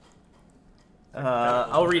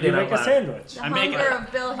 I'll read You it out make a loud. sandwich. The I make hunger it.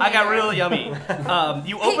 of Bill I got Hader. real yummy.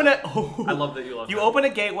 You open it. I love that you love You that. open a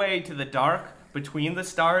gateway to the dark between the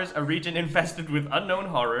stars, a region infested with unknown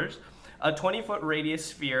horrors. A 20-foot radius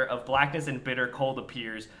sphere of blackness and bitter cold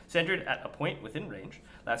appears, centered at a point within range,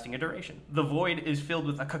 lasting a duration. The void is filled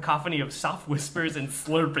with a cacophony of soft whispers and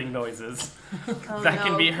slurping noises that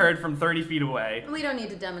can be heard from 30 feet away. We don't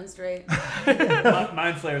need to demonstrate.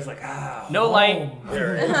 Mind Flayer's like, No light,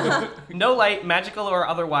 no light, magical or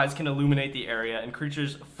otherwise, can illuminate the area, and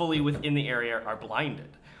creatures fully within the area are blinded.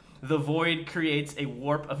 The void creates a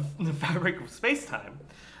warp of the fabric of space-time.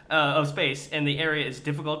 Of space, and the area is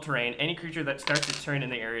difficult terrain. Any creature that starts its turn in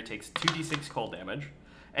the area takes 2d6 cold damage.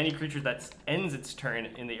 Any creature that ends its turn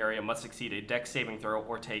in the area must succeed a dex saving throw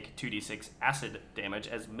or take 2d6 acid damage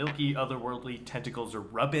as milky, otherworldly tentacles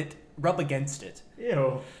rub against it.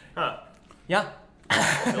 Ew. Huh. Yeah.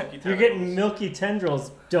 You're getting milky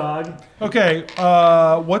tendrils, dog. Okay,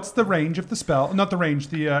 what's the range of the spell? Not the range,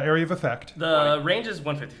 the area of effect. The range is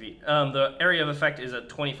 150 feet. The area of effect is a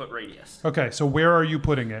 20-foot radius. Okay, so where are you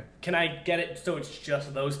putting it? Can I get it so it's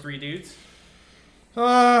just those 3 dudes?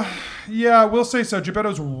 Yeah, we'll say so.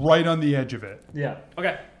 Geppetto's right on the edge of it. Yeah.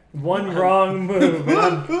 Okay. One wrong move,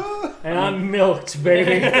 and I'm milked,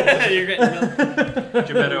 baby. You're getting milked.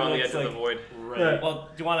 Geppetto on the edge of the void. Right. Well,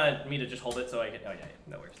 do you want me to just hold it so I can... Oh, yeah,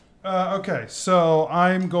 no worries. Okay, so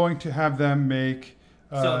I'm going to have them make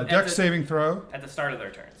So dex saving throw. At the start of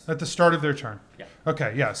their turns. At the start of their turn. Yeah.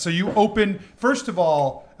 Okay, yeah. So you open, first of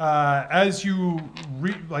all, as you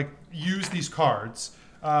use these cards,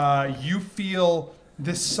 you feel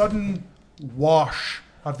this sudden wash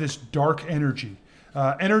of this dark energy.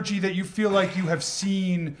 Energy that you feel like you have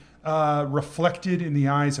seen reflected in the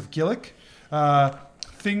eyes of Gillick.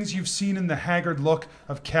 Things you've seen in the haggard look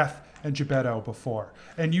of Keth and Geppetto before.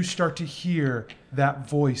 And you start to hear that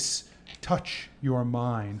voice touch your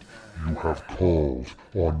mind. You have called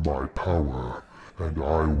on my power, and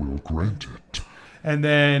I will grant it. And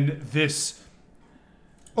then this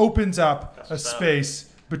opens up a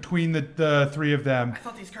space between the three of them. I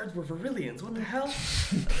thought these cards were Virillians. What the hell?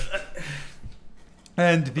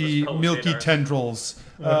 And the milky tendrils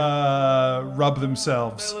rub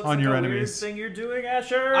themselves on your enemies. Thing you're doing,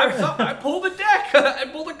 Asher. I pulled the deck. I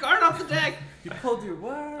pulled a card off the deck. You pulled your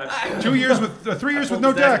what? 3 years with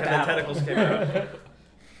no deck. And the tentacles came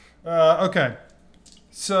out. Okay,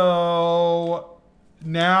 so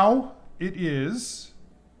now it is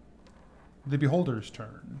the Beholder's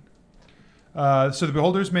turn. So the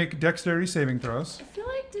Beholders make dexterity saving throws. I feel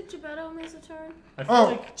like, did Geppetto miss a turn? I feel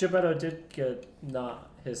like Geppetto did get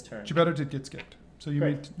not his turn. Geppetto did get skipped. So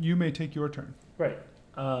you may take your turn. Right.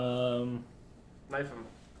 Knife him.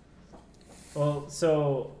 Well,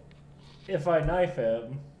 so if I knife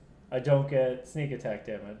him, I don't get sneak attack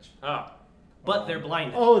damage. Ah. But they're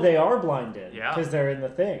blinded. Oh, they are blinded. Yeah. Because they're in the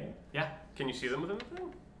thing. Yeah. Can you see them within the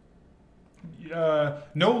thing?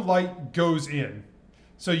 No light goes in.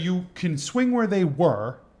 So you can swing where they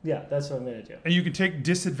were. Yeah, that's what I'm going to do. And you can take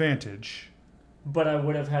disadvantage. But I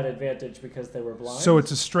would have had advantage because they were blind. So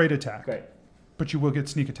it's a straight attack. Great. But you will get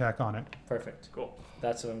sneak attack on it. Perfect. Cool.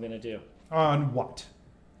 That's what I'm going to do. On what?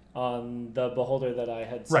 On the Beholder that I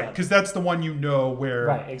had set. Right, because that's the one you know where...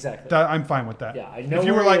 Right, exactly. I'm fine with that. Yeah, I know if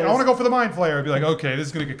you were where like, he I want to is. go for the Mind Flayer, I'd be like, okay, this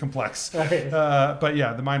is going to get complex. Right. But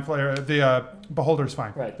yeah, the Mind Flayer, the Beholder's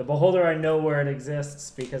fine. Right, the Beholder, I know where it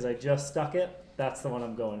exists because I just stuck it. That's the one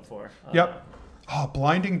I'm going for. Yep. Oh,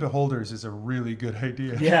 blinding Beholders is a really good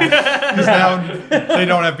idea. Yeah. Because now they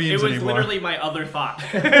don't have beams It was anymore. literally my other thought.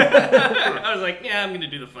 I was like, yeah, I'm going to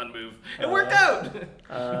do the fun move. It worked out.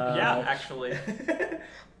 Yeah, actually.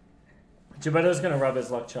 Geppetto's going to rub his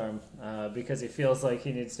luck charm because he feels like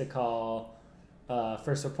he needs to call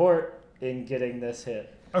for support in getting this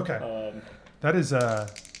hit. Okay. That is the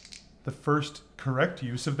first correct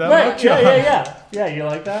use of that Right, luck charm. yeah. Yeah, you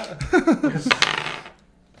like that?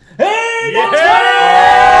 Hey,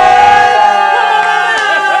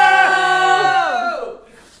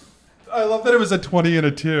 I love that it was a 20 and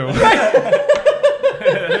a 2.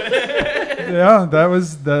 Yeah, that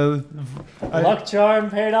was the... luck charm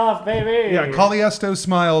paid off, baby. Yeah, Caliesto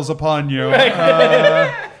smiles upon you. All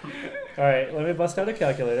right, let me bust out a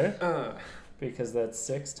calculator. Because that's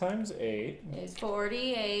 6 times 8. It's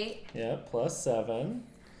 48. Yeah, plus 7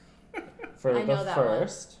 for I know the that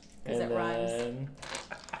first. one, 'cause it rhymes. then...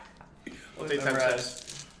 What's 8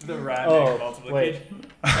 times 10? The random multiplication.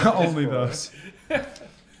 Only those.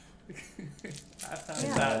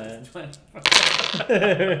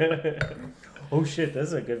 Oh shit, this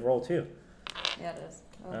is a good roll too. Yeah, it is.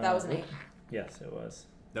 Oh, that was an 8. Yes, it was.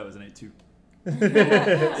 That was an 8 too.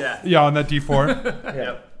 Yeah. Yeah, on that D4. Yeah.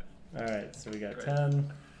 Yep. All right, so we got Great.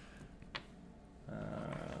 10,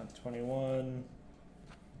 21,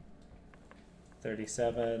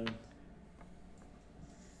 37,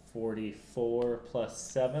 44 plus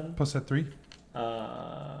 7. Plus that 3.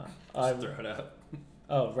 I'm Throw it out.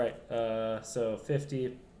 Oh, right. So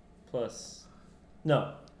 50 plus...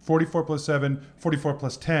 No, 44 plus 7, 44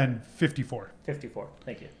 plus 10, 54. 54.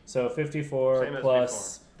 Thank you. So 54 Same as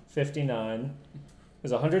plus 59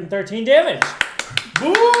 is 113 damage.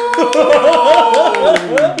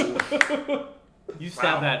 You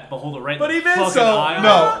stabbed that beholder right But in he the missed. fucking So, eye.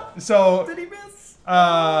 no. So, Did he miss?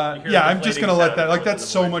 yeah, I'm just going to let that. Like, sound that's in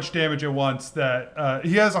the so void. much damage at once that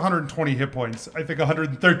he has 120 hit points. I think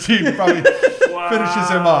 113 probably finishes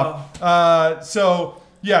him off. So,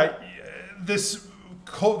 yeah, this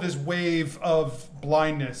wave of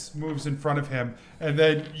blindness moves in front of him, and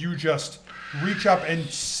then you just reach up and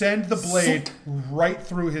send the blade right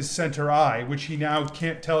through his center eye, which he now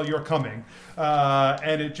can't tell you're coming,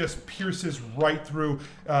 and it just pierces right through.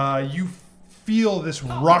 You feel this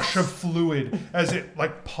rush of fluid as it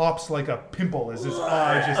like pops like a pimple as his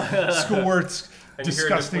eye just squirts And you hear a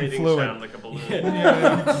disgusting deflating fluid. sound like a balloon.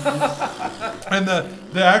 And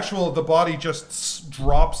the body just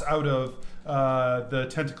drops out of the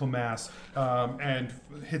tentacle mass and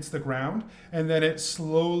hits the ground, and then it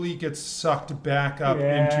slowly gets sucked back up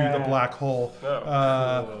into the black hole.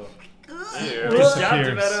 Ew.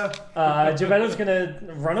 Disappears. Gevetto's going to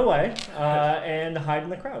run away and hide in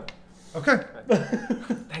the crowd. Okay.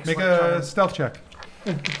 Make a stealth check.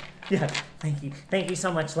 Yeah, thank you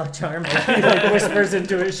so much, Luck Charm. He like whispers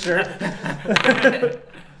into his shirt.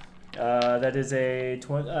 That is a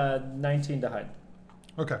 19 to hide.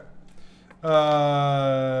 Okay.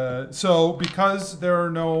 So because there are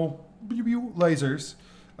no lasers,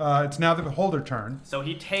 it's now the beholder turn. So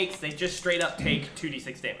they just straight up take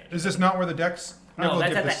 2d6 damage. Is this not where the dex? No,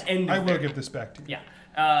 that's at the end of I will their- give this back to you. Yeah.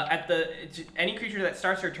 Any creature that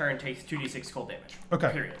starts their turn takes 2d6 cold damage.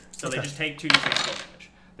 Okay. Period. So Okay. they just take 2d6 cold damage.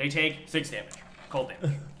 They take 6 damage. Cold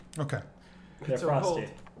damage. Okay. They're so frosty. cold.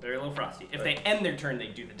 They're a little frosty. If they end their turn, they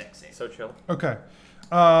do the dex save. So chill. Okay.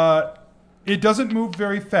 It doesn't move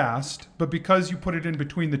very fast, but because you put it in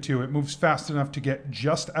between the two, it moves fast enough to get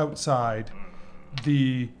just outside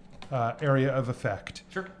the area of effect.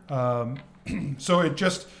 Sure. So it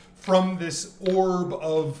just, from this orb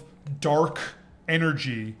of dark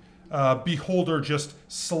energy, Beholder just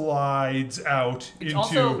slides out It's into...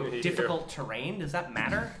 also difficult terrain. Does that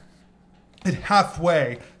matter? It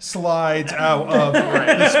halfway slides out of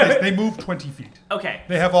the space. They move 20 feet. Okay.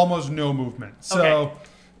 They have almost no movement. So,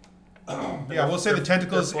 yeah, we'll say the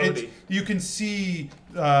tentacles, they're floaty. you can see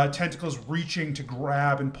tentacles reaching to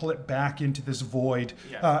grab and pull it back into this void.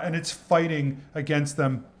 Yeah. And it's fighting against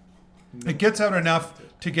them. It gets out enough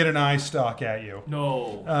to get an eye stalk at you.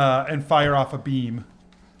 No. And fire off a beam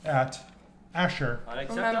at Asher.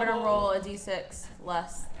 Remember to roll a d6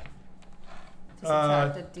 less. To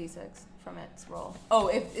subtract a d6 from its roll. Oh,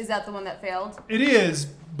 is that the one that failed? It is,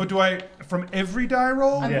 but do I, from every die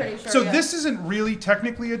roll? I'm pretty sure. So yeah. this isn't really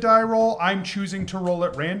technically a die roll. I'm choosing to roll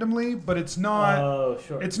it randomly, but it's not. Oh,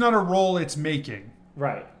 sure. It's not a roll it's making.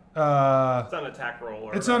 Right. It's not an attack roll.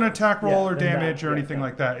 Or It's not an attack roll or then damage that- or yeah, anything yeah.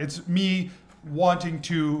 like that. It's me wanting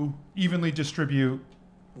to evenly distribute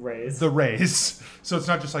Raise the rays. So it's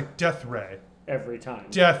not just like death ray, every time.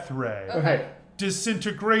 death ray, Right.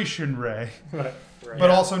 disintegration ray, Right. but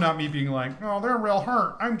also not me being like, oh, they're real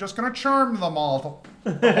hurt. I'm just gonna charm them all the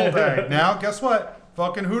whole day. Now, guess what?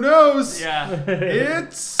 Fucking who knows? Yeah.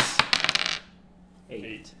 It's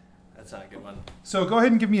 8. That's not a good one. so. Go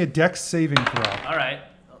ahead and give me a dex saving throw. All right.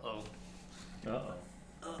 Uh-oh. Uh-oh.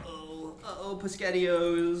 Uh-oh. Uh-oh,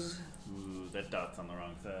 Pescadios. Ooh, that dot's on the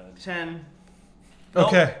wrong side. 10.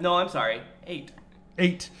 Okay. No, I'm sorry. 8.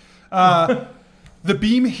 8. The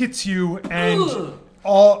beam hits you, and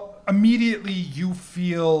Ugh. immediately you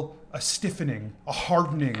feel a stiffening, a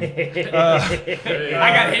hardening, I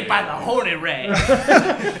got hit by the Hornet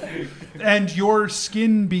Ray. and your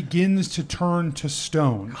skin begins to turn to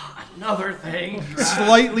stone. Another thing.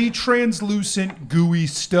 Slightly translucent, gooey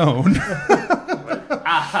stone.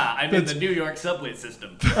 Aha, I'm in the New York subway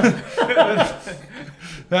system.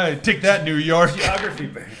 Take that, New York. Geography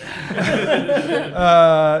burn.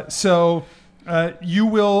 So you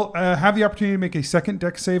will have the opportunity to make a second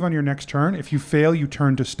dex save on your next turn. If you fail, you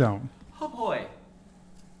turn to stone. Oh boy.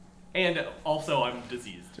 And also, I'm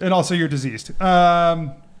diseased. And also, you're diseased.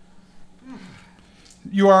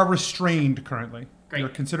 You are restrained currently. Great. You're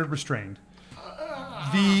considered restrained.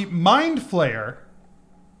 The Mind Flayer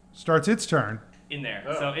starts its turn. In there.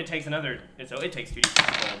 So it takes 2d6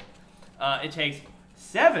 cold. It takes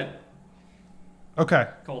 7 Okay.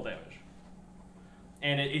 cold damage.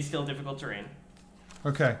 And it is still difficult terrain.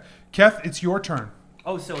 Okay. Keth, it's your turn.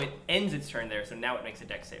 Oh, so it ends its turn there, so now it makes a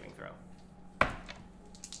dex saving throw.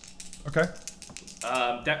 Okay.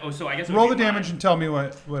 So I guess it would Roll be the damage mine. and tell me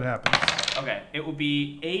what happens. Okay, it will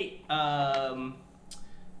be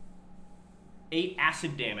 8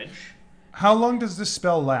 acid damage. How long does this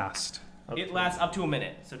spell last? It lasts up to a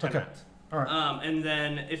minute, so 10 Okay. rounds. All right. And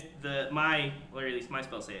then if or at least my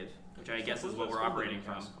spell save, which I guess is what we're operating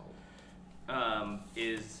from,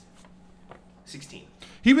 is 16.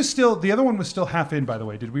 The other one was still half in, by the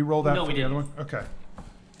way. Did we roll that No, for we the other didn't. one? Okay.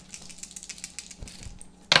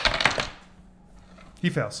 He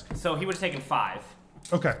fails. So he would have taken 5.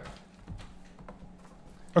 Okay.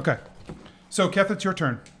 Okay. So, Keth, it's your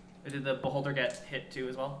turn. Did the beholder get hit too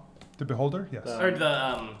as well? The beholder? Yes. Or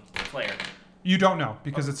the player? You don't know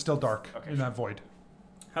because it's still dark in that void.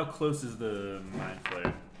 How close is the mind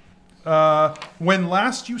flayer? When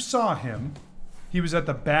last you saw him, he was at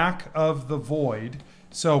the back of the void,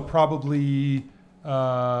 so probably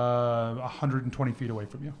 120 feet away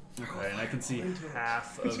from you. Okay, and I can see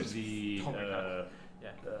half of the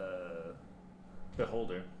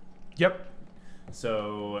beholder. Yep.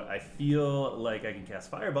 So I feel like I can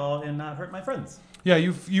cast Fireball and not hurt my friends. Yeah,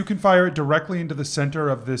 you can fire it directly into the center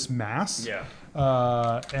of this mass. Yeah.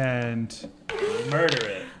 And murder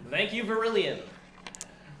it. Thank you, Virillion.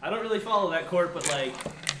 I don't really follow that court, but like,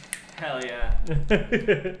 hell yeah.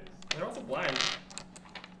 They're also blind.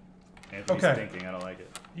 Anthony's Okay. thinking, I don't like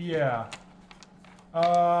it. Yeah.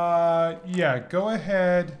 Yeah, go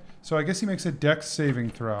ahead. So I guess he makes a dex saving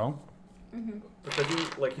throw.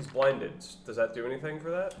 But he's blinded. Does that do anything for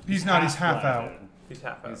that? He's not, he's half out. He's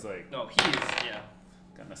half out. He's like, No, he's, yeah.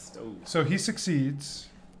 got my stove. So he succeeds.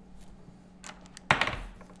 So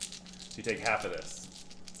you take half of this.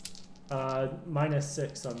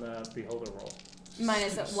 -6 on the beholder roll.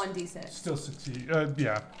 Minus 1d6. Still succeed.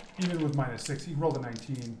 Yeah, even with -6, he rolled a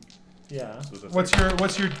 19. Yeah. So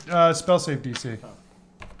What's your spell save DC?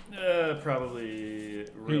 Probably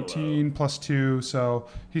real 18 low. plus 2, so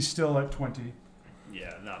he's still at 20.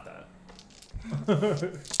 Yeah, not that.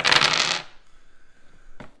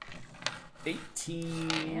 18,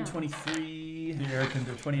 Yeah. 23, The air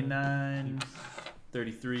conditioner. 29,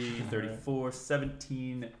 33, 34,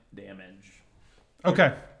 17 damage.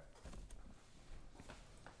 Okay.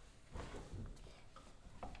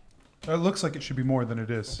 It looks like it should be more than it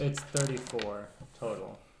is. It's 34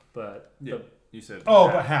 total, but Yeah, you said.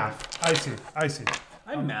 But half. I see.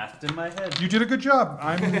 I mathed in my head. You did a good job.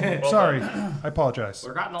 I'm sorry. I apologize.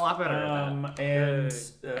 We're gotten a lot better at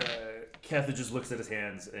that. Cather just looks at his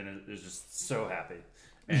hands and is just so happy.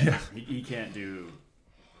 And he can't do.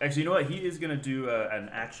 Actually, you know what? He is going to do an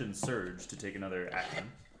action surge to take another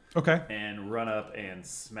action. Okay. And run up and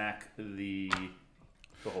smack the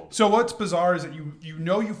beholder. So what's bizarre is that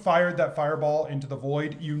you fired that fireball into the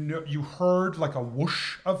void. You heard like a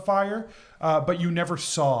whoosh of fire, but you never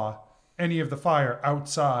saw any of the fire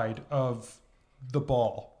outside of the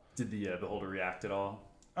ball. Did the beholder react at all?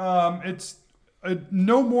 It's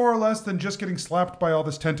no more or less than just getting slapped by all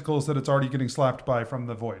this tentacles that it's already getting slapped by from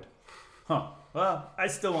the void. Huh. Well, I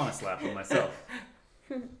still want to slap him myself.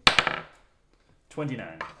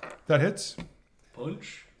 29. That hits.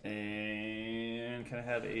 Punch. And can I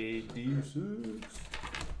have a D6?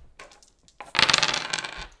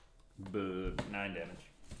 9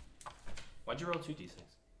 damage. Why'd you roll 2d6?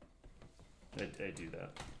 I do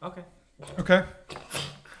that. Okay. Okay.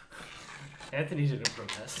 Anthony didn't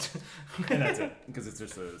protest. And that's it, because it's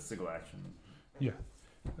just a single action. Yeah.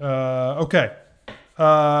 Okay.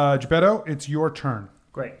 Geppetto, it's your turn.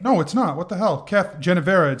 Great. No, it's not. What the hell? Keth,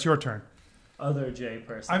 Genevera, it's your turn. Other J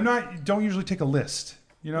person. Don't usually take a list.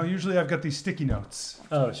 Usually I've got these sticky notes.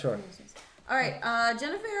 Oh, sure. All right,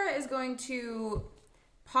 Jennifer is going to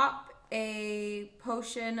pop a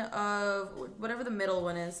potion of whatever the middle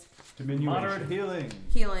one is. Diminution. Moderate healing.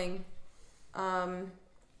 Healing.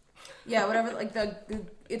 Yeah, whatever. Like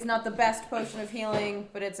it's not the best potion of healing,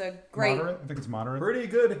 but it's a great. Moderate? I think it's moderate. Pretty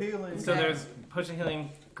good healing. So there's potion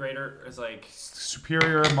healing greater is like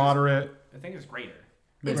Superior, moderate. I think it's greater.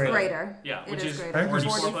 It's greater. Yeah, it which is greater.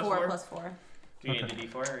 4d4 plus 4. Do you need a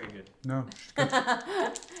d4 or are you good? No.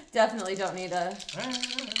 Definitely don't need a.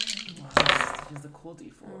 Here's the cool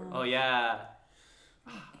D4. Oh yeah.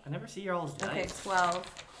 I never see y'all's dice. Okay, 12.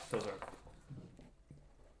 Those are.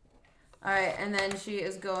 All right, and then she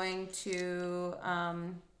is going to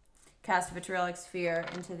cast Vitriolic Sphere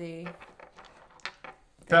into the.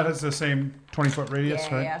 That has the same 20-foot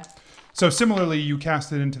radius, right? Yeah. So similarly, you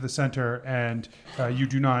cast it into the center, and you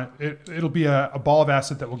do not. It'll be a ball of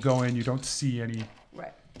acid that will go in. You don't see any.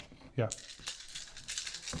 Right. Yeah.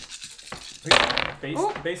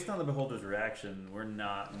 Based on the beholder's reaction,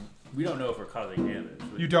 we don't know if we're causing damage.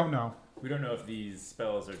 You don't know. We don't know if these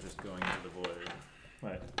spells are just going into the void.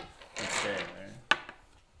 Right. It's staying there.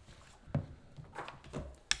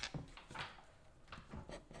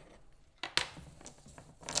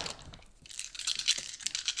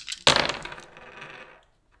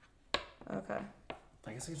 Okay.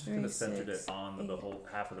 I guess I just could have centered 6, it on the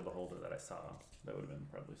half of the beholder that I saw. That would have been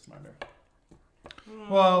probably smarter.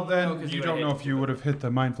 Well, No, then 'cause you you don't would've know hit if you would have hit the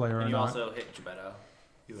Mind Flayer or And you not. also hit Gebetto.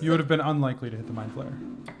 You would have been unlikely to hit the Mind Flayer.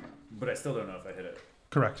 But I still don't know if I hit it.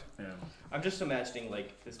 Correct. Yeah. I'm just imagining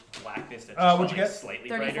like this blackness that's What'd just you get? slightly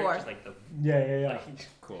 34. brighter, just like the Yeah. like,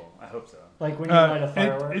 Cool. I hope so. Like when you light a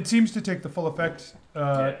firework. It seems to take the full effect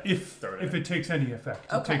if throw it if in. it takes any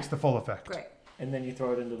effect. Okay. It takes the full effect. Great. And then you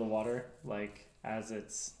throw it into the water, like as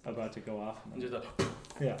it's about to go off. And then, just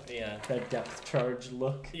a, yeah. yeah. That depth charge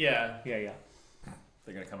look. Yeah. Yeah.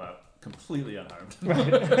 They're gonna come out completely unharmed.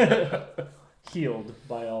 Right. Healed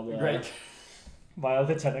by all the Right. by all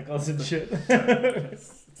the tentacles and shit.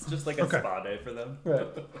 It's just like a Okay. spa day for them. Right.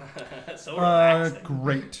 So relaxing.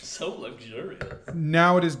 Great. So luxurious.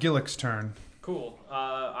 Now it is Gillick's turn. Cool.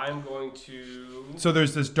 I'm going to. So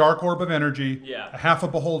there's this dark orb of energy. Yeah. A half a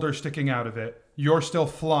beholder sticking out of it. You're still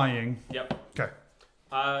flying. Yep. Okay.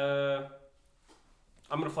 I'm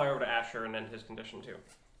gonna fly over to Asher and end his condition too.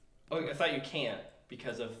 Oh, I thought you can't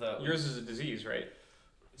because of the. Yours is a disease, right?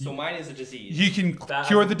 So mine is a disease. He can That-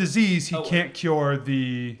 cure the disease. He Oh. can't cure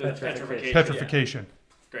the The petrification. petrification.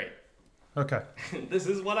 Yeah. Great. Okay. This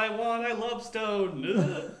is what I want. I love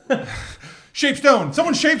stone. Shape stone.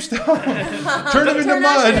 Someone shape stone. Turn it into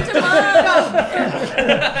mud.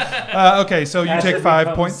 Okay, so you Asher take 5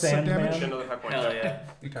 becomes points of Sandman. damage. Another 5 points. Hell yeah.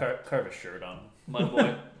 You carve a shirt on. Mud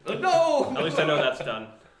boy. Oh, no! At least I know that's done.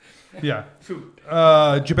 Yeah.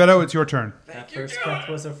 Gebetto, it's your turn. At first, Keth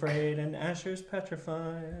was afraid, and Asher's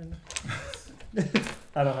petrified.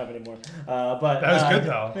 I don't have any more. But That was good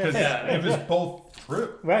though, because Yeah. it was both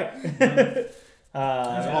true. Right. He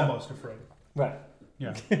was almost afraid. Right.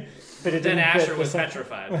 Yeah. But it Then didn't Asher fit was the-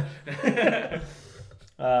 petrified.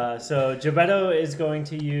 So Gebetto is going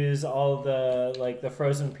to use all the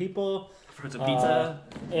frozen people Frozen pizza.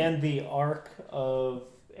 and the arc of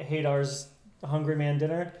Hadar's Hungry Man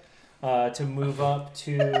dinner to move up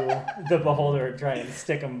to the beholder and try and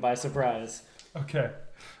stick him by surprise. Okay.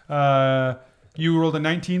 You rolled a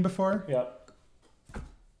 19 before? Yep.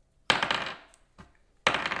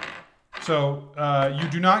 So you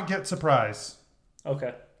do not get surprise.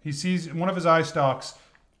 Okay. He sees one of his eye stalks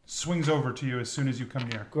swings over to you as soon as you come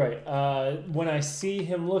near. Great. When I see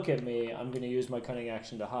him look at me, I'm going to use my cunning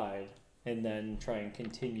action to hide and then try and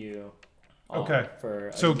continue on Okay.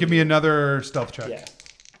 for So give me another stealth check. Yeah.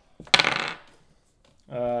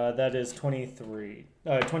 That is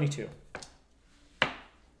 22.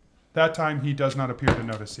 That time he does not appear to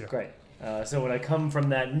notice you. Great. So when I come from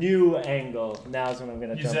that new angle, now's when I'm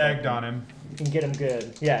going to You jump zagged up on him. and get him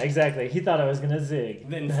good. Yeah, exactly. He thought I was going to zig.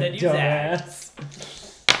 Then That said you zagged. dumbass.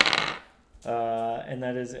 And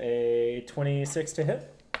that is a 26 to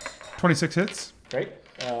hit. 26 hits. Great.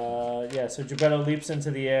 Yeah, so Gebetto leaps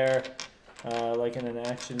into the air like in an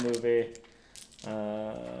action movie.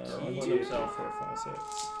 1, 2, 3, 4, 5, 6.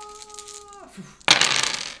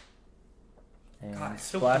 And God, it's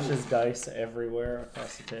so splashes dice everywhere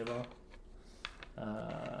across the table.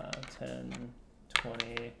 10,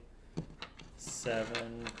 20,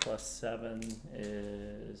 7 plus 7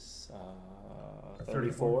 is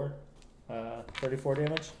 34. 34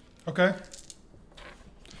 damage. Okay.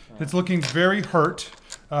 It's looking very hurt,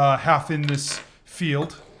 half in this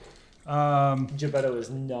field. Gebetto is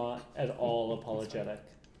not at all apologetic.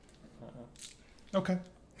 Okay.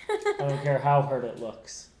 I don't care how hurt it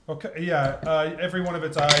looks. Okay, yeah. Every one of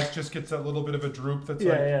its eyes just gets a little bit of a droop that's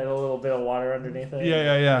like... Yeah, a little bit of water underneath it.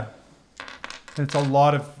 Yeah. It's a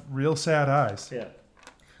lot of real sad eyes. Yeah.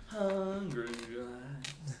 Hungry.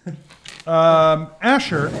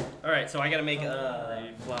 Asher, All right, so I gotta make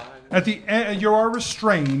at the you are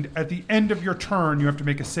restrained. At the end of your turn, you have to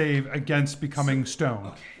make a save against becoming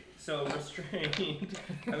stone. So restrained.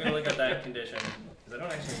 I'm gonna look at that condition because I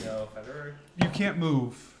don't actually know if I've ever. You can't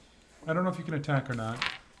move. I don't know if you can attack or not.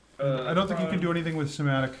 I don't think you can do anything with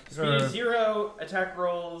somatic. Speed 0. Attack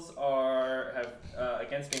rolls have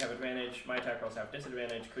against me have advantage. My attack rolls have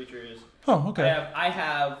disadvantage. Creatures. Oh, okay. I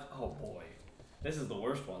have. Oh boy, this is the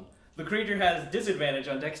worst one. The creature has disadvantage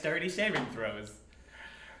on dexterity saving throws.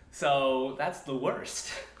 So that's the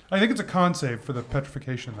worst. I think it's a con save for the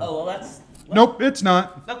petrification, though. Oh well, that's. Nope, it's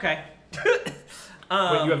not. Okay.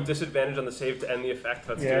 Wait, you have disadvantage on the save to end the effect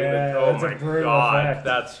that's doing Yeah, it? Oh that's a my brutal god, effect.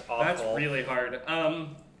 that's awful. That's really hard.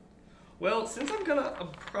 Well, since I'm gonna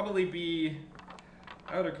probably be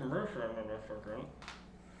out of commercial,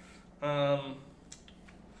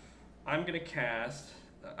 I'm gonna cast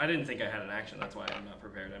I didn't think I had an action. That's why I'm not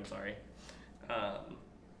prepared. I'm sorry.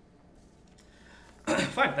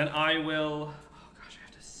 Fine, then I will... Oh gosh, I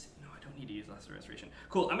have to... No, I don't need to use Lesser Restoration.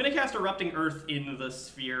 Cool, I'm going to cast Erupting Earth in the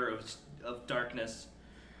sphere of darkness.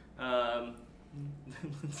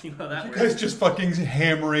 Let's see how that You works. guys just fucking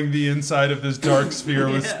hammering the inside of this dark sphere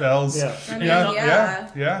with spells. Yeah. I mean,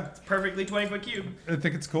 Yeah. It's perfectly 20-foot cube. I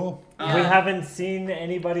think it's cool. We haven't seen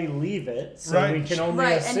anybody leave it, so Right. we can only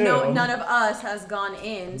Right, assume. and none of us has gone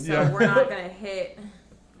in, so Yeah. we're not gonna hit.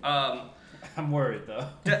 I'm worried though.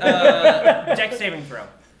 Dex saving throw.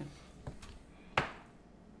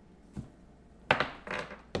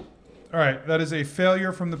 All right, that is a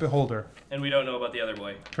failure from the beholder. And we don't know about the other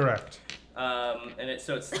boy. Correct. And it's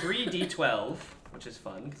 3d12, which is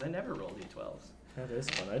fun because I never roll d12s. That is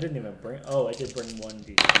fun. I didn't even bring. Oh, I did bring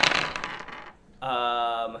 1d.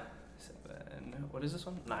 7. What is this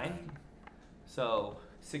one? 9. So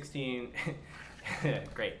 16.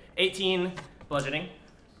 Great. 18 bludgeoning.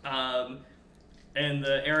 And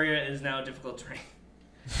the area is now difficult terrain.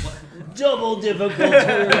 Double difficult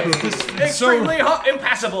terrain. Extremely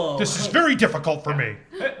impassable. This is very difficult for me.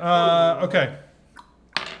 Okay.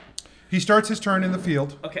 He starts his turn in the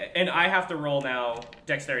field. Okay, and I have to roll now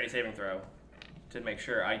dexterity saving throw to make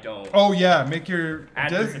sure I don't. Oh yeah, make your At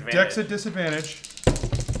disadvantage. dex at disadvantage.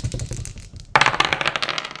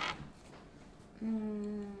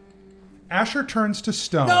 Asher turns to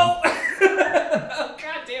stone. No!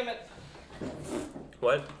 God damn it.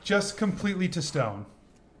 What? Just completely to stone.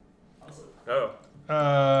 Oh.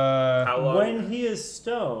 How long? When he is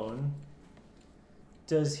stone,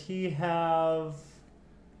 does he have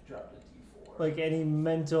like any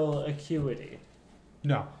mental acuity?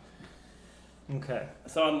 No. Okay.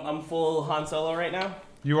 So I'm full Han Solo right now?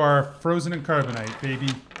 You are frozen in carbonite, baby.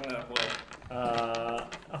 Oh, boy.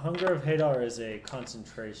 Hunger of Hadar is a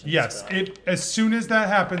concentration Yes, spell. as soon as that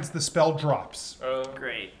happens, the spell drops.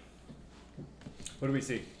 Great. What do we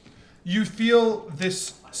see? You feel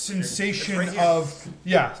this sensation of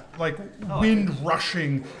wind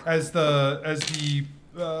rushing as the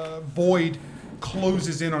void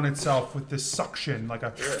closes in on itself with this suction, like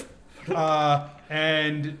a,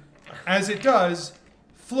 and as it does,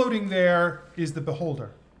 floating there is the beholder.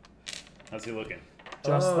 How's he looking?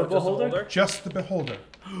 Just the beholder? Just the beholder.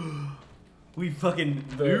 We fucking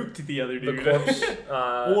nuked the other dude. The corpse.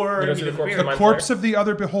 Or you don't see the corpse of the The Mind corpse Flayer? of the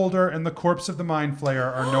other beholder and the corpse of the Mind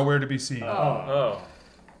Flayer are nowhere to be seen. Oh.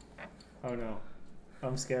 Oh no.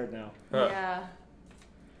 I'm scared now. Yeah.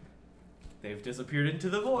 They've disappeared into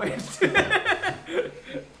the void.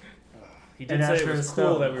 He did And say it Asher was is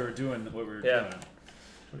cool stone. that we were doing what we were Yeah. doing.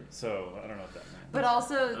 So I don't know what that meant. But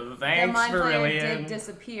also, the Thanks, Mind Flayer Varillion. did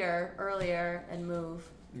disappear earlier and move.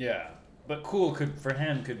 Yeah, but cool could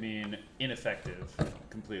mean ineffective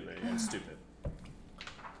completely and stupid.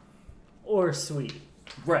 Or sweet.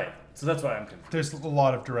 Right. So that's why I'm confused. There's a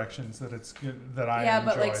lot of directions that it's good, that I Yeah,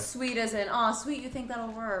 enjoy. but like sweet as in, oh, sweet, you think that'll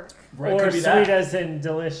work. Right, Or could be sweet that. as in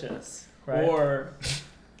delicious. Right? Or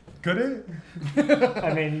Could it?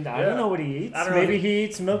 I mean, I don't know what he eats. I don't know. Maybe he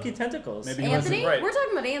eats milky tentacles. Maybe he Anthony? right. We're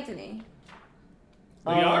talking about Anthony.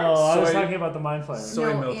 Oh, We are? I was Soy- talking about the Mind Flayer.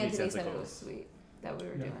 Soy no, milky Anthony said it tentacles. was sweet that we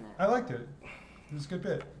were doing it. I liked it. It was a good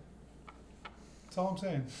bit. That's all I'm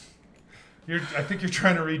saying. I think you're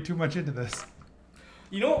trying to read too much into this.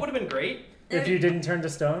 You know what would have been great? If you didn't turn to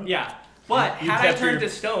stone? Yeah. But You had I kept turned your-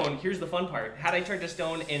 to stone, here's the fun part. Had I turned to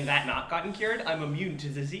stone and that not gotten cured, I'm immune to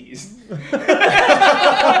disease.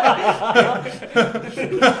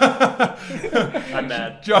 I'm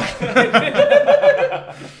mad.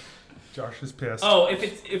 Josh is pissed. Oh,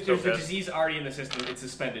 if there's a Okay. disease already in the system, it's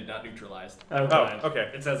suspended, not neutralized. Okay. Oh,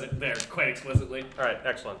 okay. It says it there quite explicitly. All right,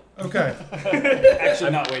 excellent. Okay.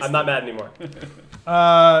 actually not wasted. I'm not mad anymore.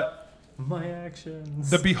 My actions.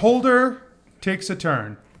 The beholder takes a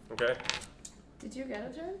turn. Okay. Did you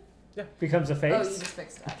get a turn? Becomes a Oh, face? you just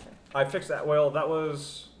fixed Asher. I fixed that. Well, that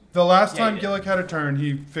was. The last Yeah, time you did. Gillick had a turn,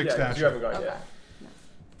 he fixed Yeah, 'cause you Asher. haven't gone Okay.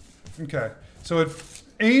 yet. Okay. So it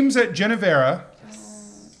aims at Genevera.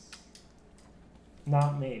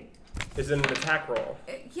 Not me. Is it an attack roll?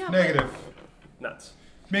 Yeah, Negative. Nuts.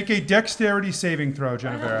 Make a dexterity saving throw, but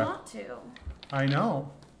I don't Genevera. want to. I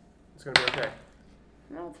know. It's gonna be okay.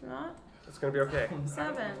 No, it's not. It's gonna be okay.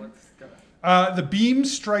 7. The beam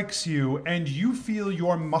strikes you, and you feel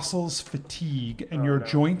your muscles fatigue and your no.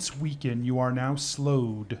 joints weaken. You are now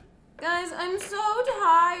slowed. Guys, I'm so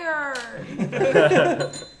tired.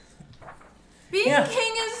 Being Yeah.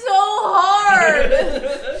 king is so hard.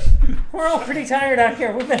 We're all pretty tired out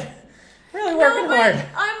here. We've been really No, working but hard.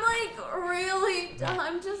 I'm like really.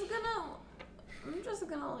 I'm just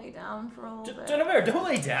gonna lay down for a little bit. Genevera, don't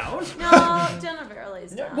lay down. No, Genevera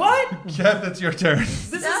lays down. What? Kev, it's your turn.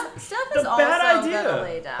 Steph the is also bad idea. gonna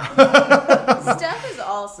lay down. Steph is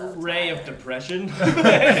also Ray tired. of depression.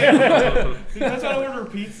 That's why I order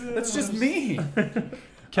pizza. That's just me.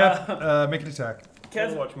 Kev, make an attack.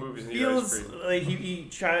 Kev watch movies and eat ice feels cream. like he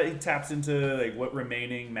taps into like what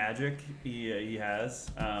remaining magic he has,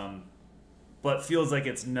 but feels like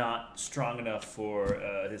it's not strong enough for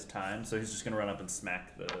his time. So he's just gonna run up and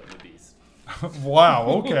smack the beast. Wow,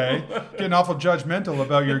 okay. Getting awful judgmental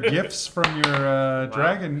about your gifts from your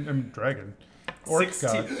dragon. Orc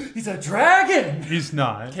 16. god. He's a dragon. He's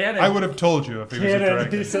not. Cannon. I would have told you if he was a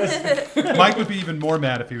dragon. He says, Mike would be even more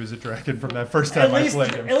mad if he was a dragon from that first time I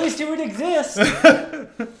played him. at least it would exist.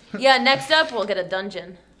 Yeah, next up we'll get a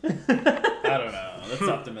dungeon. I don't know. That's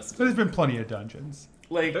optimistic. There's been plenty of dungeons.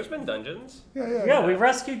 Like, There's been dungeons. Yeah, we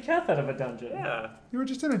rescued Keth out of a dungeon. Yeah. You were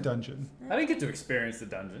just in a dungeon. I didn't get to experience the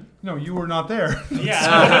dungeon. No, you were not there.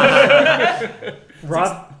 Yeah.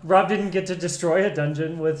 Rob didn't get to destroy a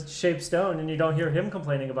dungeon with Shape Stone, and you don't hear him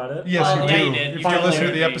complaining about it. Yes, you yeah, do. you did. If You you listen to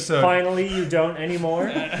finally- the episode. Finally, you don't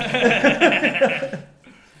anymore.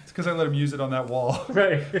 It's because I let him use it on that wall.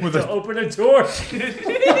 Right. With to a- open a door.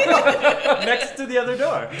 Next to the other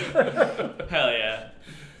door. Hell yeah.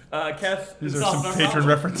 Keth. These are some patron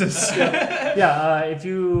references. Yeah, if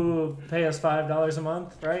you pay us $5 a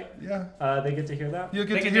month, right? Yeah. They get to hear that. You'll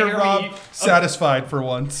get They to get hear to hear Rob me- satisfied for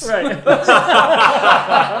once. Right.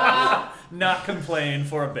 Not complain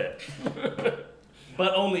for a bit.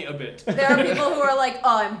 But only a bit. There are people who are like,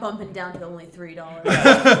 oh, I'm bumping down to only $3.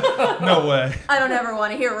 No way. I don't ever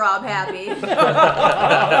want to hear Rob happy.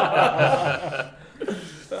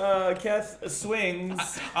 Keth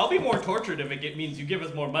swings. I'll be more tortured if it means you give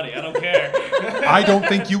us more money. I don't care. I don't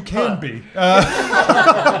think you can be.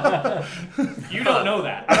 You don't know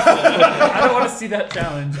that. I don't want to see that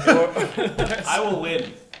challenge. I will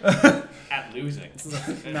win at losing.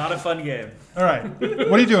 Not a fun game. All right.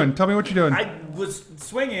 What are you doing? Tell me what you're doing. I was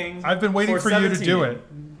swinging. I've been waiting for you to 17. do it.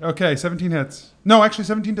 Okay, 17 hits. No, actually,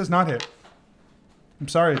 17 does not hit. I'm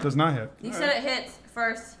sorry, it does not hit. You said it hits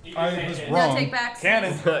first. I was No wrong. take backs.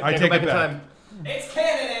 Cannon. I take it back. It's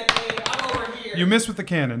canon, Anthony. I'm over here. You missed with the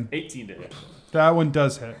cannon. 18 to hit. That one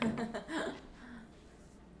does hit.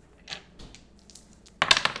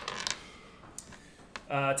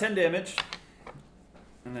 10 damage.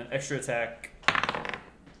 And then extra attack.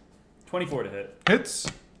 24 to hit. Hits.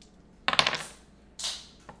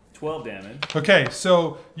 12 damage. Okay,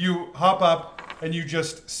 so you hop up and you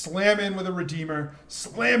just slam in with a Redeemer,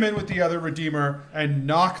 slam in with the other Redeemer, and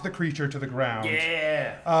knock the creature to the ground.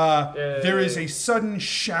 Yeah. There is a sudden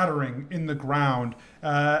shattering in the ground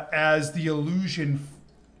as the illusion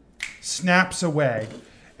snaps away,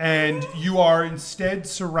 and you are instead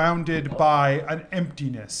surrounded by an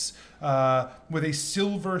emptiness with a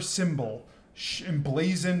silver symbol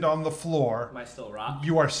emblazoned on the floor. Am I still rock?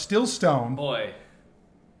 You are still stone. Boy.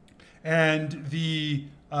 And the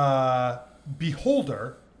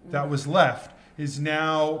beholder that was left is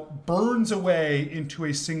now burns away into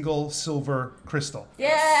a single silver crystal.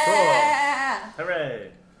 Yeah!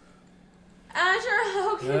 Hooray. Asher,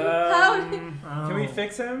 how Can we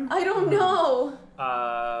fix him? I don't know.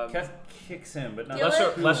 Keth kicks him, but not Kill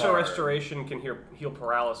it? Lesser hard. restoration can heal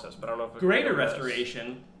paralysis, but I don't know if it can Greater heal this.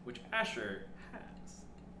 restoration, which Asher has.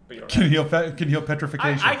 But you don't Can have heal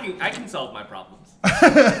petrification. I can solve my problems.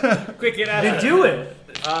 Quick, get out They of do it.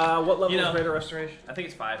 what level You know- is greater restoration? I think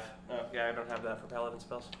it's 5. Oh, yeah, I don't have that for paladin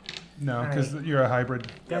spells. No, because you're a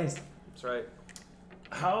hybrid. Guys. That's right.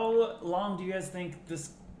 How long do you guys think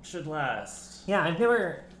this should last? Yeah, I've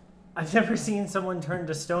never seen someone turn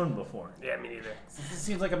to stone before. Yeah, me neither. This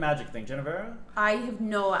seems like a magic thing. Genevera? I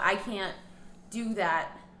can't do that.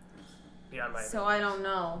 Beyond my So I don't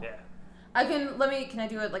know. yeah. Can I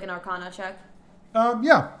do it like an Arcana check?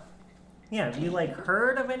 Yeah. Yeah, have you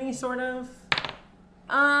heard of any sort of?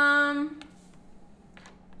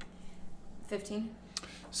 15.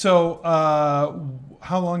 So,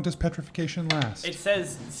 how long does petrification last? It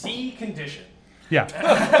says C condition. Yeah.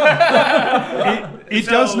 it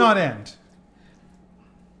does not end.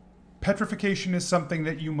 Petrification is something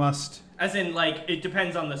that you must... As in, it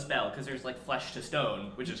depends on the spell, because there's, flesh to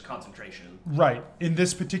stone, which is concentration. Right. In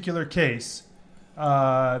this particular case,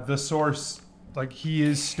 the source, he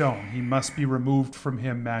is stone. He must be removed from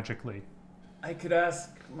him magically. I could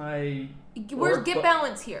ask my Where's Get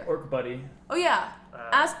Balance here? orc buddy. Oh yeah.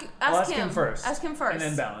 Ask I'll ask him. him first. Ask him first. And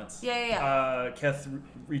then Balance. Yeah. Keth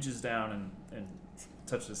reaches down and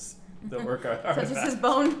touches the orc arm. Touches his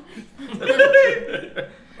bone.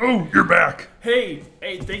 Oh, you're back. Hey,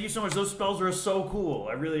 thank you so much. Those spells were so cool.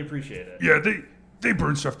 I really appreciate it. Yeah, They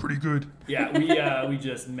burn stuff pretty good. Yeah, we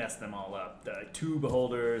just messed them all up. 2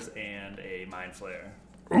 beholders and a mind flayer.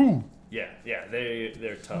 Ooh. Yeah,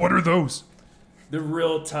 they're tough. What are those? They're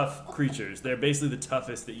real tough creatures. They're basically the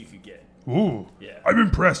toughest that you could get. Ooh. Yeah. I'm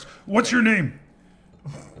impressed. What's your name?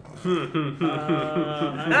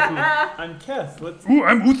 I'm Keth. Ooh,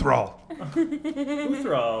 I'm Uthral.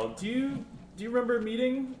 Uthral, do you remember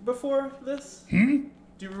meeting before this? Do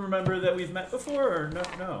you remember that we've met before, or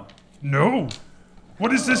no? No.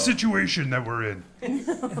 What is this situation that we're in? This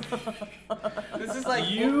is like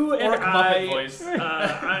You and Orc Muppet voice.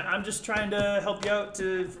 I'm just trying to help you out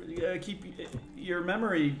to keep get your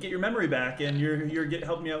memory back, and you're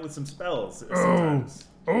helping me out with some spells sometimes.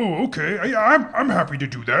 Oh, okay. I'm happy to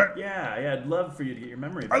do that. Yeah, I'd love for you to get your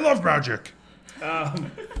memory back. I love magic. I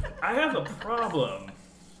have a problem.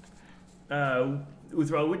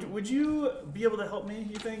 Uthral, would you be able to help me,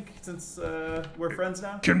 you think, since we're friends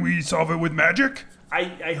now? Can we solve it with magic?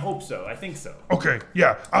 I hope so. I think so. Okay,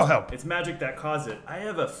 yeah, I'll help. It's magic that caused it. I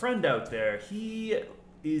have a friend out there. He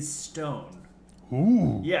is stone.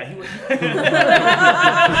 Ooh. Yeah, he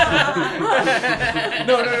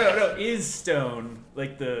No, is stone.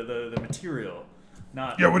 Like the material.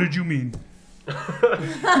 Not Yeah, what did you mean?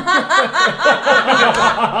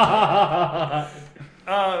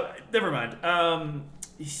 Never mind.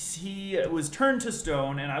 He was turned to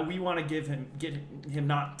stone, and we want to get him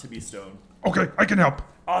not to be stone. Okay, I can help.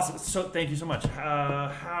 Awesome. So thank you so much.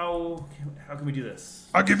 How can we do this?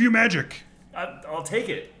 I'll give you magic. I'll take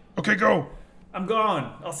it. Okay, go. I'm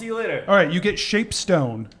gone. I'll see you later. All right, you get shape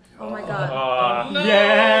stone. Oh my god. No.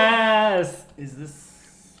 Yes. Is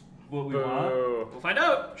this what we want? We'll find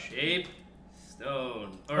out. Shape,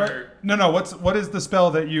 stone, or Right. No. What is the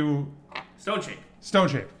spell that you? stone shape. Stone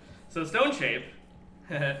shape. So stone shape.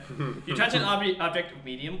 You touch an object of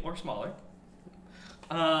medium or smaller,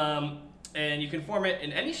 and you can form it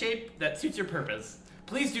in any shape that suits your purpose.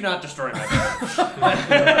 Please do not destroy my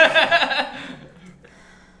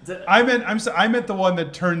I meant the one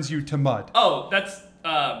that turns you to mud. Oh, that's.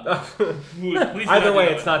 Please do Either not way,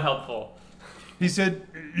 do it's that. not helpful. He said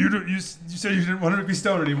you said you didn't want him to be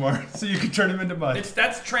stone anymore, so you could turn him into mud.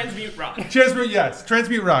 That's transmute rock.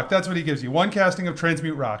 Transmute rock. That's what he gives you. 1 casting of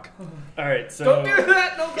transmute rock. All right. So Don't do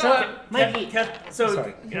that. No, God. Mikey.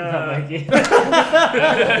 So Mikey. Well,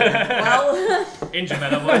 In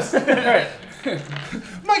Jametta voice.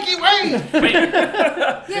 Mikey, wait! Wait,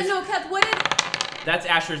 yeah, no, Kath, what did... that's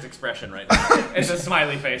Asher's expression right now. It's a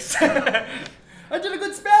smiley face. I did a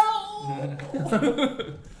good spell.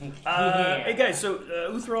 Hey guys, so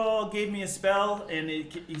Uthral gave me a spell, and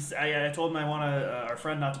I told him I want our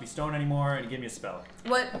friend not to be stone anymore, and he gave me a spell.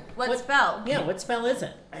 What spell? Yeah, what spell is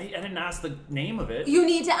it? I didn't ask the name of it. You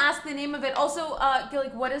need to ask the name of it. Also,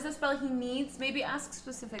 Gillick, what is the spell he needs? Maybe ask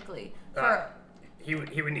specifically. He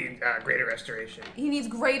would need greater restoration. He needs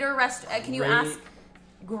greater rest. Can you ask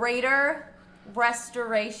greater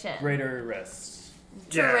restoration? Greater rest.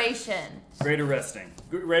 Restoration. Greater resting.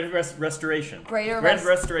 Greater restoration. Greater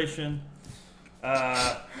restoration.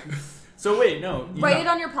 So wait, no. Write it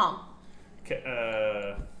on your palm.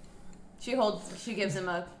 Okay, She gives him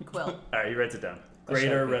a quill. all right, he writes it down.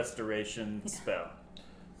 Greater restoration spell.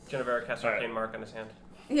 Genevera casts Arcane Mark on his hand.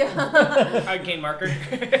 Yeah. Arcane marker. All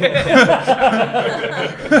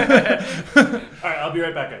right, I'll be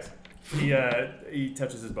right back, guys. He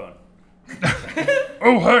touches his bone.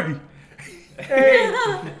 Oh, hi.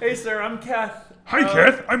 Hey, sir, I'm Kath. Hi,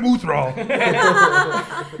 Kath. I'm Uthral.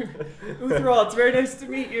 Uthral, it's very nice to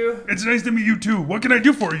meet you. It's nice to meet you, too. What can I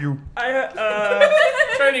do for you?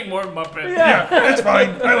 Turning more Muppet. Yeah, that's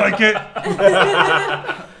fine. I like it.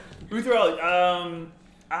 Uthral,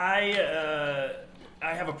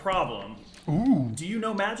 I have a problem. Ooh. Do you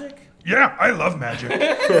know magic? Yeah, I love magic.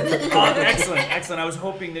 Excellent. I was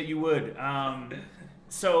hoping that you would.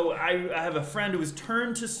 So I have a friend who was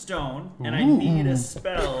turned to stone, and I need a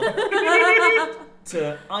spell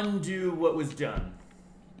to undo what was done.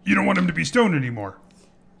 You don't want him to be stone anymore.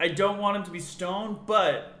 I don't want him to be stone,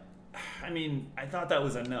 but I mean, I thought that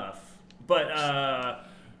was enough. But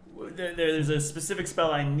there's a specific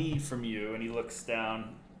spell I need from you, and he looks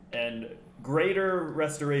down, and greater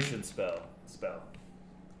restoration spell.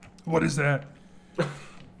 What is that?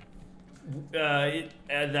 I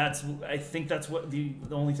think that's what the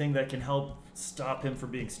only thing that can help stop him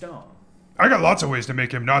from being stone. I got lots of ways to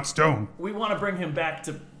make him not stone. We want to bring him back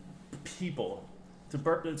to people, to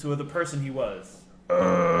the person he was.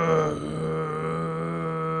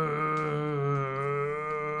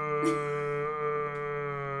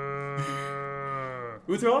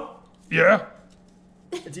 Uthral? Yeah?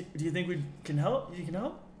 Do you think we can help? You can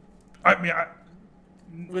help? I mean,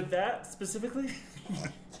 with that specifically?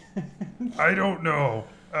 I don't know.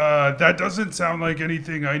 That doesn't sound like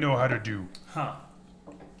anything I know how to do. Huh.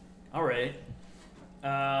 All right.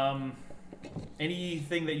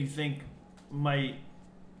 Anything that you think might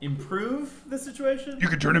improve the situation? You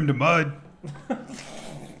could turn him to mud.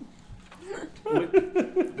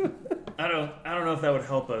 I don't know if that would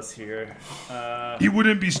help us here. He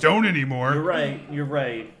wouldn't be stone anymore. You're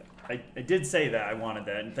right. I did say that I wanted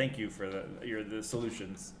that, and thank you for the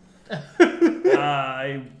solutions.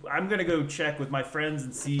 I'm gonna go check with my friends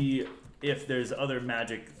and see if there's other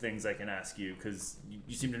magic things I can ask you, because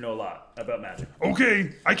you seem to know a lot about magic.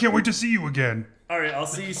 Okay, I can't wait to see you again. All right, I'll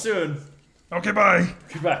see you soon. Okay, bye.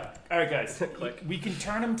 Goodbye. All right, guys. We can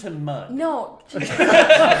turn him to mud. No.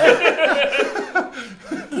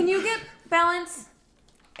 Can you get balance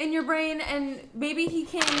in your brain, and maybe he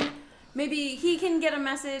can get a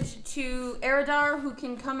message to Eridar, who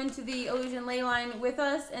can come into the illusion ley line with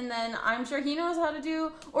us, and then I'm sure he knows how to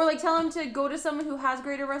do, or like tell him to go to someone who has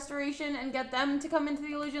greater restoration and get them to come into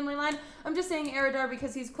the illusion ley line. I'm just saying Eridar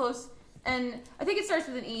because he's close, and I think it starts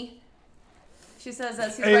with an E. She says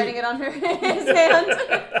as he's writing it on his hand.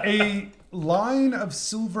 A line of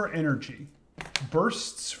silver energy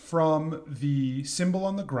bursts from the symbol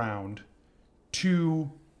on the ground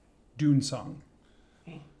to Doonsong.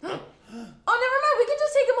 Oh, never mind. We can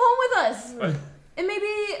just take him home with us. And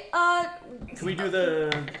maybe, Can we do the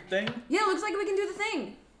thing? Yeah, looks like we can do the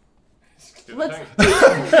thing.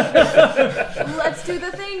 Let's do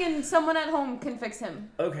the thing, and someone at home can fix him.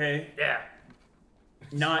 Okay. Yeah.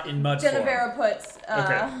 Not in mud form. Genevera puts,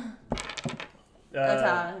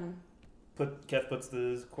 Kev puts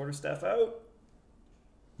the quarterstaff out.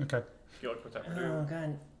 Okay. Oh,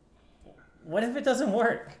 God. What if it doesn't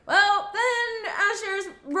work? Well, then Asher's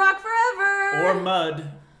rock forever. Or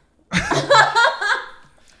mud.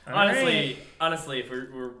 Honestly, if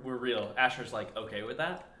we're real, Asher's like okay with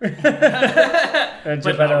that. And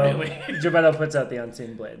Gebetto puts out the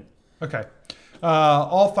unseen blade. Okay.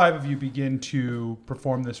 All five of you begin to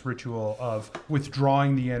perform this ritual of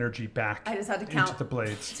withdrawing the energy back I just had to count into the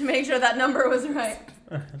blades. to make sure that number was right.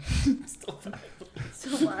 Still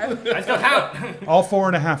five. I still count. All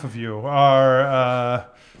 4.5 of you are...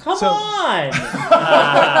 Come on!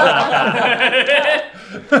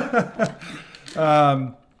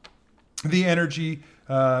 The energy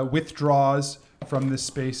withdraws from this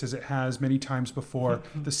space as it has many times before.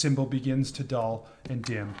 The symbol begins to dull and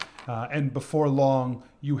dim. And before long,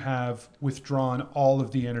 you have withdrawn all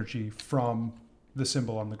of the energy from the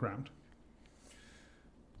symbol on the ground.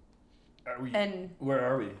 Where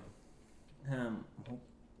are we?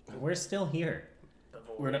 We're still here.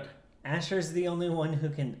 We're not. Asher's the only one who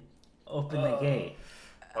can open the gate.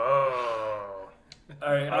 Oh.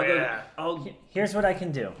 All right. Here's what I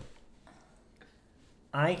can do.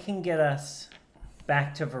 I can get us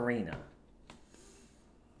back to Verena,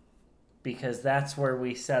 because that's where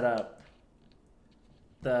we set up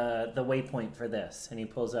the waypoint for this. And he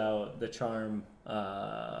pulls out the charm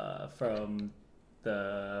from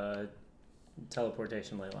the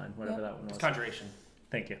teleportation ley line, whatever that one was. It's conjuration.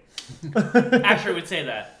 Thank you. Asher would say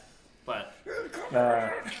that, but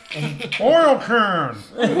oil can.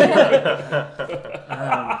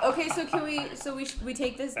 Okay, so can we? So we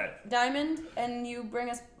take this diamond and you bring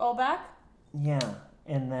us all back? Yeah,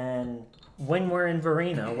 and then when we're in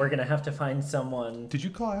Verena, we're gonna have to find someone. Did you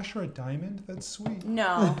call Asher a diamond? That's sweet.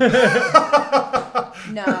 No.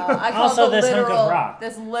 No, I call Also, this hunk of rock.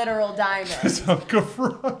 This literal diamond. This hunk of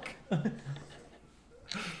rock.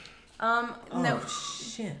 No.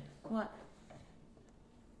 Shit. What?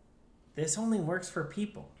 This only works for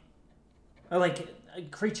people. Or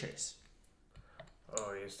like creatures.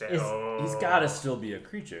 Oh, you say. He's got to still be a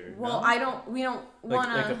creature. Well, no? we don't want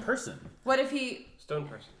to. Like a person. What if he? Stone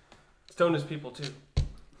person. Stone is people too.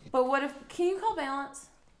 But what if? Can you call balance?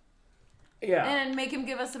 Yeah. And make him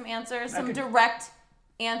give us some answers, some direct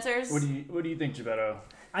answers. What do you think, Gebetto?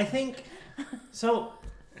 I think so.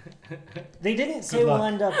 They didn't say we'll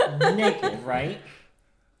end up naked, right?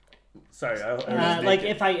 Sorry, I was like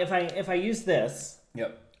naked. if I use this.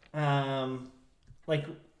 Yep. Like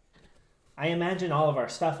I imagine all of our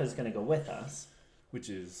stuff is going to go with us. Which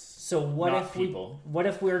is so. What not if people? What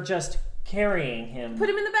if we're just carrying him? Put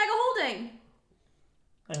him in the bag of holding.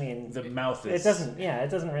 I mean, the mouth is. It doesn't. Yeah, it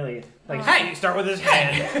doesn't really like. Hey, you start with his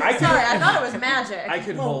head. Sorry, I thought it was magic. I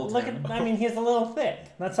could hold him. I mean, he's a little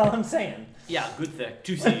thick. That's all I'm saying. Yeah, good thick.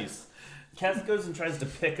 2 C's. Kath goes and tries to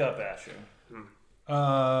pick up Asher.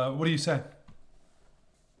 What do you say?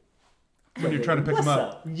 When you're trying to pick him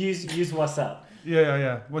up. Use what's up.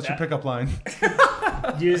 Yeah. What's your pickup line?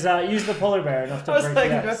 Use the polar bear enough to I was break like,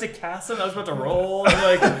 the I'm about ice. to cast him. I was about to roll.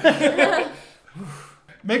 I'm like,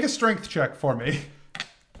 Make a strength check for me.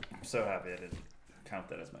 I'm so happy I didn't count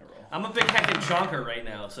that as my roll. I'm a big heckin' chonker right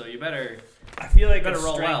now, so you better. I feel like Better a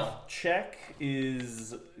roll strength well. check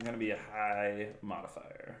is going to be a high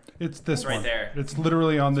modifier. It's this Right one. there. It's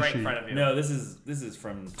literally on the Right in sheet. front of you. No, this is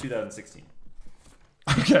from 2016.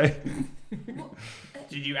 Okay.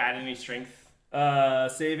 Did you add any strength?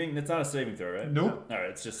 Saving. It's not a saving throw, right? Nope. All right,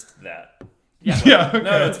 it's just that. Yeah. Okay.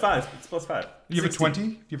 No, it's 5. It's plus 5. You have a 16. 20?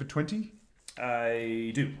 You have a 20?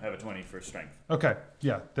 I do have a 20 for strength. Okay.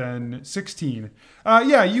 Yeah. Then 16.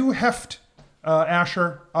 Yeah, you heft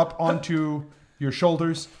Asher up onto your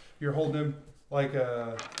shoulders. You're holding him like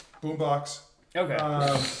a boombox. Okay.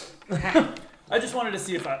 I just wanted to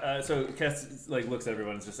see if so Kess like looks at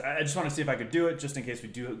everyone. And just I just want to see if I could do it, just in case we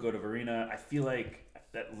do go to Verena. I feel like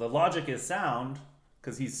that the logic is sound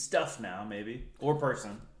because he's stuffed now, maybe, or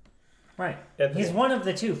person. Right. Anthony. He's one of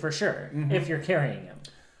the two for sure. If you're carrying him.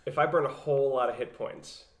 If I burn a whole lot of hit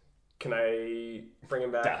points, can I bring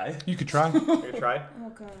him back? Die. You could try. I can try. Oh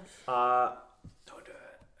gosh. Don't do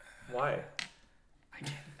it. Why?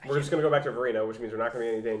 We're just gonna go back to Verena, which means we're not gonna be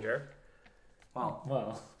in any danger.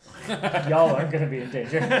 Well, y'all aren't going to be in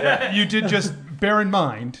danger. You did just bear in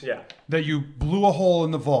mind Yeah. that you blew a hole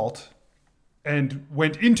in the vault and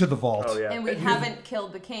went into the vault. Oh yeah. And we haven't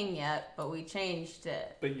killed the king yet, but we changed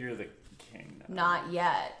it. But you're the king now. Not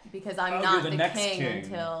yet, because I'm Oh, not you're the the next king king.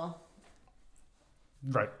 until.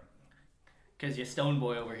 Right. Because your stone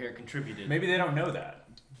boy over here contributed. Maybe they don't know that.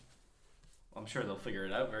 I'm sure they'll figure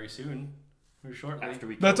it out very soon. Very shortly. After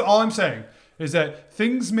we. That's all I'm saying, is that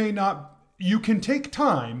things may not... You can take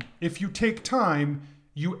time. If you take time,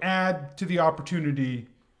 you add to the opportunity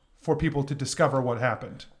for people to discover what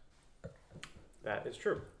happened. That is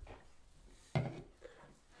true.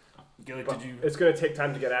 Gillick, But did you? it's gonna take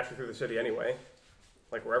time to get Asher through the city anyway.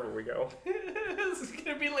 Like wherever we go. This is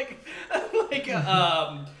gonna be like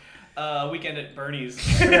a weekend at Bernie's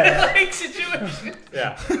like situation.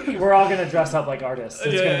 Yeah. We're all going to dress up like artists.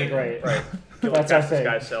 It's going to be great. Right. That's our This thing.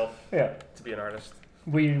 guy's self Yeah. to be an artist.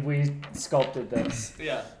 We sculpted this.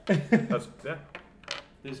 Yeah. That's yeah.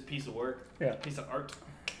 This piece of work. Yeah. Piece of art.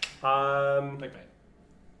 Like that.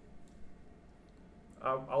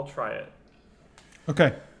 I'll try it.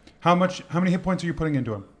 Okay. How many hit points are you putting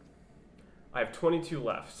into him? I have 22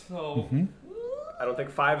 left. So I don't think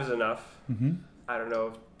 5 is enough. Mm-hmm. I don't know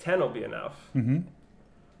if 10 will be enough. Mm-hmm.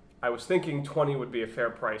 I was thinking 20 would be a fair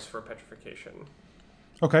price for petrification,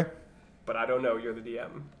 Okay. but I don't know. You're the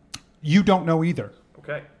DM. You don't know either.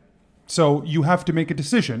 Okay. So you have to make a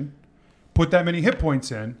decision, put that many hit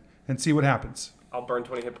points in, and see what happens. I'll burn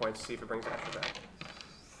 20 hit points to see if it brings Asher back.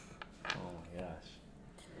 Oh my gosh.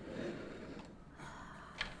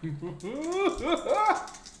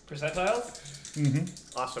 Percentiles? Mm-hmm.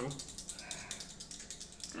 Awesome.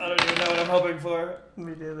 I don't even know what I'm hoping for.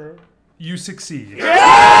 Me neither. You succeed.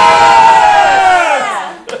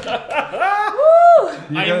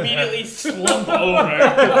 I immediately slump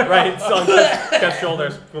over. Right, it's on Kev's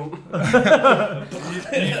shoulders.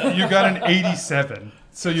 You got an 87,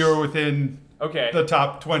 so you're within Okay. the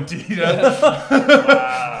top 20. Hurt.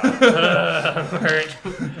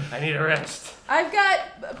 I need a rest. I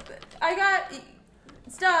got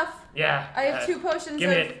stuff. Yeah. I have 2 potions Give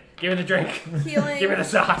me of it. Give me the drink. healing. Give me the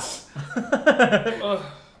sauce.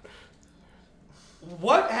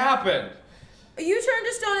 What happened? You turned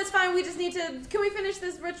to stone. It's fine. We just need to. Can we finish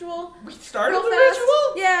this ritual? We started real the fast?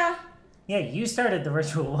 ritual? Yeah. Yeah, you started the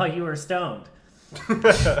ritual while you were stoned.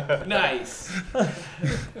 Nice.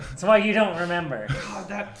 That's why you don't remember. God,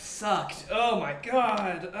 that sucked. Oh my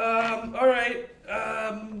god. All right.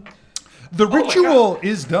 The ritual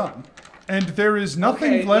is done, and there is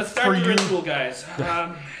nothing Okay, left let's for start the you. ritual, guys.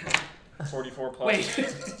 44 plus.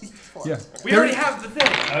 Wait. Yeah. We already have the thing.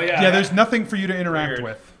 Oh yeah. Yeah, there's nothing for you to interact Weird.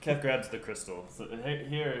 with. Kev grabs the crystal. So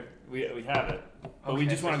here we have it, but we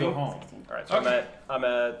Okay, just want to go home. All right, so I'm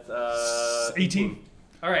at 18.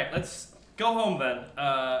 All right, let's go home then.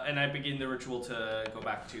 And I begin the ritual to go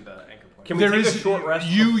back to the anchor point. Can we take a short rest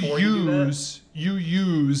you before you do that?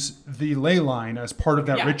 use the ley line as part of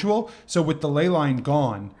that Yeah. ritual. So with the ley line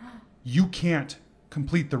gone, you can't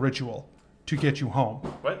complete the ritual to get you home.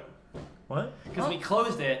 What? What? Because we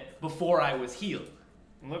closed it before I was healed.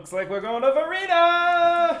 Looks like we're going to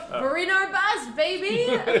Verena. Verena our best, baby.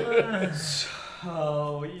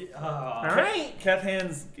 Oh, yeah. All right. Kev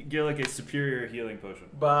hands Gillick a superior healing potion.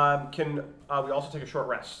 But can we also take a short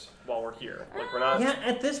rest while we're here? Like we're not. Yeah,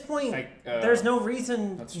 at this point, Like, there's no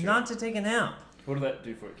reason that's true. not to take a nap. What did that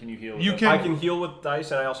do for it? Can you heal? You with can- I can heal with dice,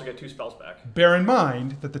 and I also get 2 spells back. Bear in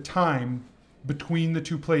mind that the time between the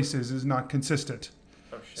two places is not consistent.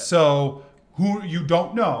 Oh, shit. So you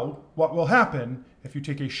don't know what will happen if you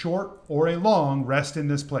take a short or a long rest in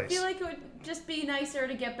this I place. feel like it would just be nicer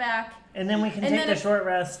to get back. And then we can And take then the if- short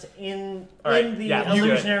rest in Alright, the yeah, you do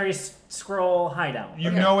it. illusionary scroll hideout.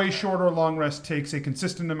 You know a short or long rest takes a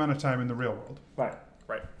consistent amount of time in the real world. Right.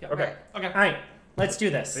 Right. Right. Okay. Okay. All right. Let's do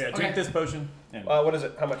this. So yeah, drink this potion. And What is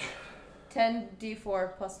it? How much?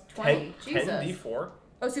 10d4 plus 20. 10 Jesus. 10d4.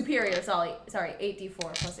 Oh, superior. Sorry.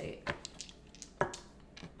 8d4 plus 8.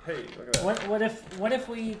 Hey, look at that. What if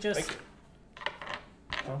we just? Thank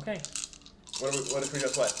Okay. What if we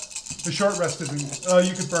just what? The short rest isn't.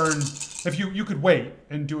 You could burn if you could wait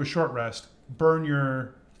and do a short rest. Burn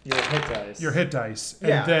your hit dice,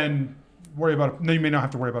 Yeah. and then worry about. No, you may not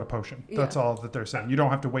have to worry about a potion. That's Yeah. all that they're saying. You don't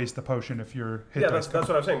have to waste the potion if your hit Yeah, dice. that's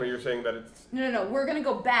what I'm saying. But you're saying that it's No. We're gonna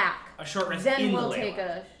go back. A short rest Then in we'll the ley take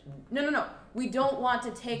line. No. We don't want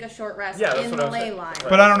to take a short rest Yeah, that's in what the I was ley saying. line. Right.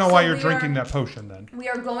 But I don't know why So you're we drinking are- that potion then. We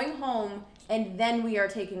are going home, and then we are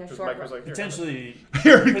taking a because short Mike was rest. like, here,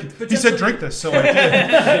 potentially. He said drink this, so I did.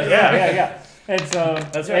 Yeah. And so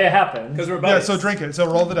That's it right. happened. Because we're Yeah, buddies. so drink it. So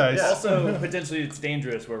roll the dice. Also, potentially it's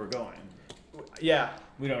dangerous where we're going. Yeah.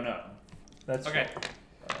 We don't know. That's Okay.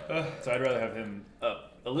 So I'd rather have him up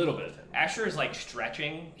a little bit. Asher is like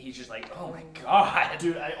stretching. He's just like, oh my god.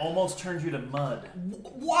 Dude, I almost turned you to mud.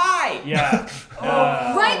 Why? Yeah.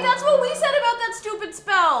 Right, that's what we said about that stupid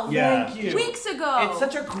spell. Yeah. Thank you. Weeks ago. It's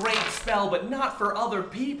such a great spell, but not for other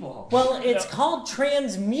people. Well, it's called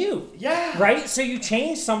transmute. Yeah. Right? So you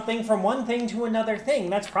change something from one thing to another thing.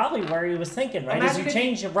 That's probably where he was thinking, right? Imagine Is if you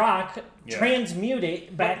change a rock, Yeah. transmute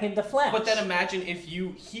it back into flesh. But then imagine if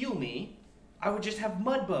you heal me, I would just have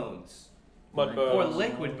mud bones. Mud Or bones.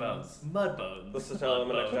 liquid bones. Mud bones. This is the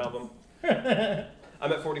next album.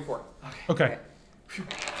 I'm at 44. Okay.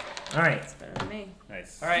 All right. Better than me.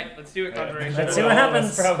 Nice. Alright, let's do it, Conjuration. Let's see what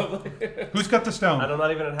happens. Probably. Who's got the stone? I don't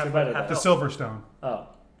not even have better half The health. silver stone. Oh.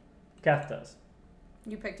 Kath does.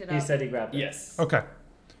 You picked it up. He said he grabbed it. Yes. Okay.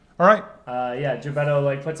 All right. Yeah, Geppetto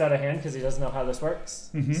like puts out a hand because he doesn't know how this works,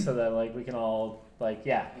 Mhm. so that like we can all like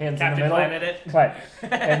hands in Captain the middle. Planet it. Right.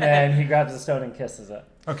 And then he grabs the stone and kisses it.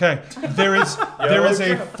 Okay. There is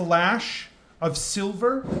a flash of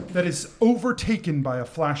silver that is overtaken by a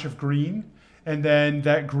flash of green, and then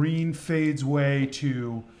that green fades away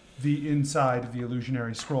to the inside of the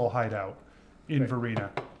illusionary scroll hideout in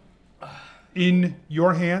Verena. In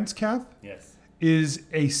your hands, Kath, Yes. is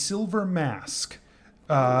a silver mask,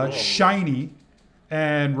 shiny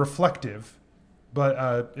and reflective,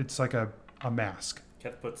 but it's like a mask.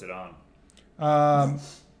 Keth puts it on.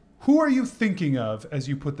 Who are you thinking of as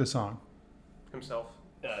you put this on? Himself.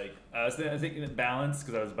 I was thinking balance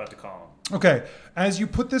because I was about to call him. Okay, as you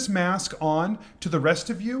put this mask on, to the rest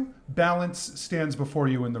of you, Balance stands before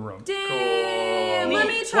you in the room. Damn, let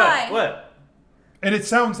me try. What? And it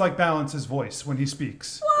sounds like Balance's voice when he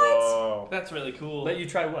speaks. Whoa. That's really cool. Let you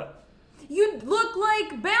try what? You look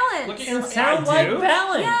like Balance. Look at And your sound I like do?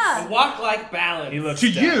 balance. Yeah. Walk like balance. He looks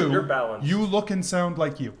To down. you, You're Balanced. you look and sound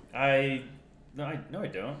like you. No, I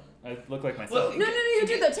don't. I look like myself. Look. No, you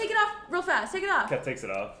do that. Take it off real fast. Take it off. Keth takes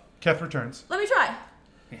it off. Keth returns. Let me try.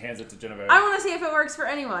 He hands it to Genevieve. I want to see if it works for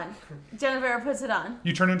anyone. Genevieve puts it on.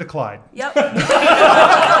 You turn into Clyde. Yep.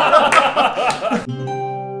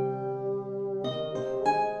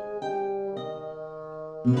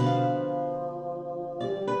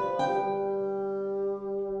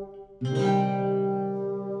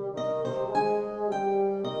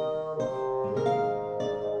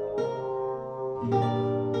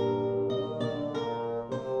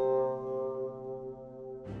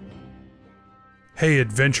 Hey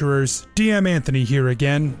adventurers, DM Anthony here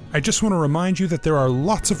again. I just want to remind you that there are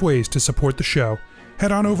lots of ways to support the show.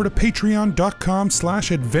 Head on over to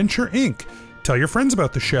patreon.com/adventureinc. Tell your friends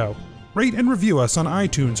about the show. Rate and review us on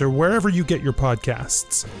iTunes or wherever you get your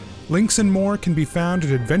podcasts. Links and more can be found at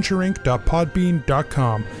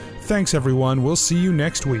adventureinc.podbean.com. Thanks everyone, we'll see you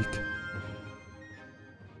next week.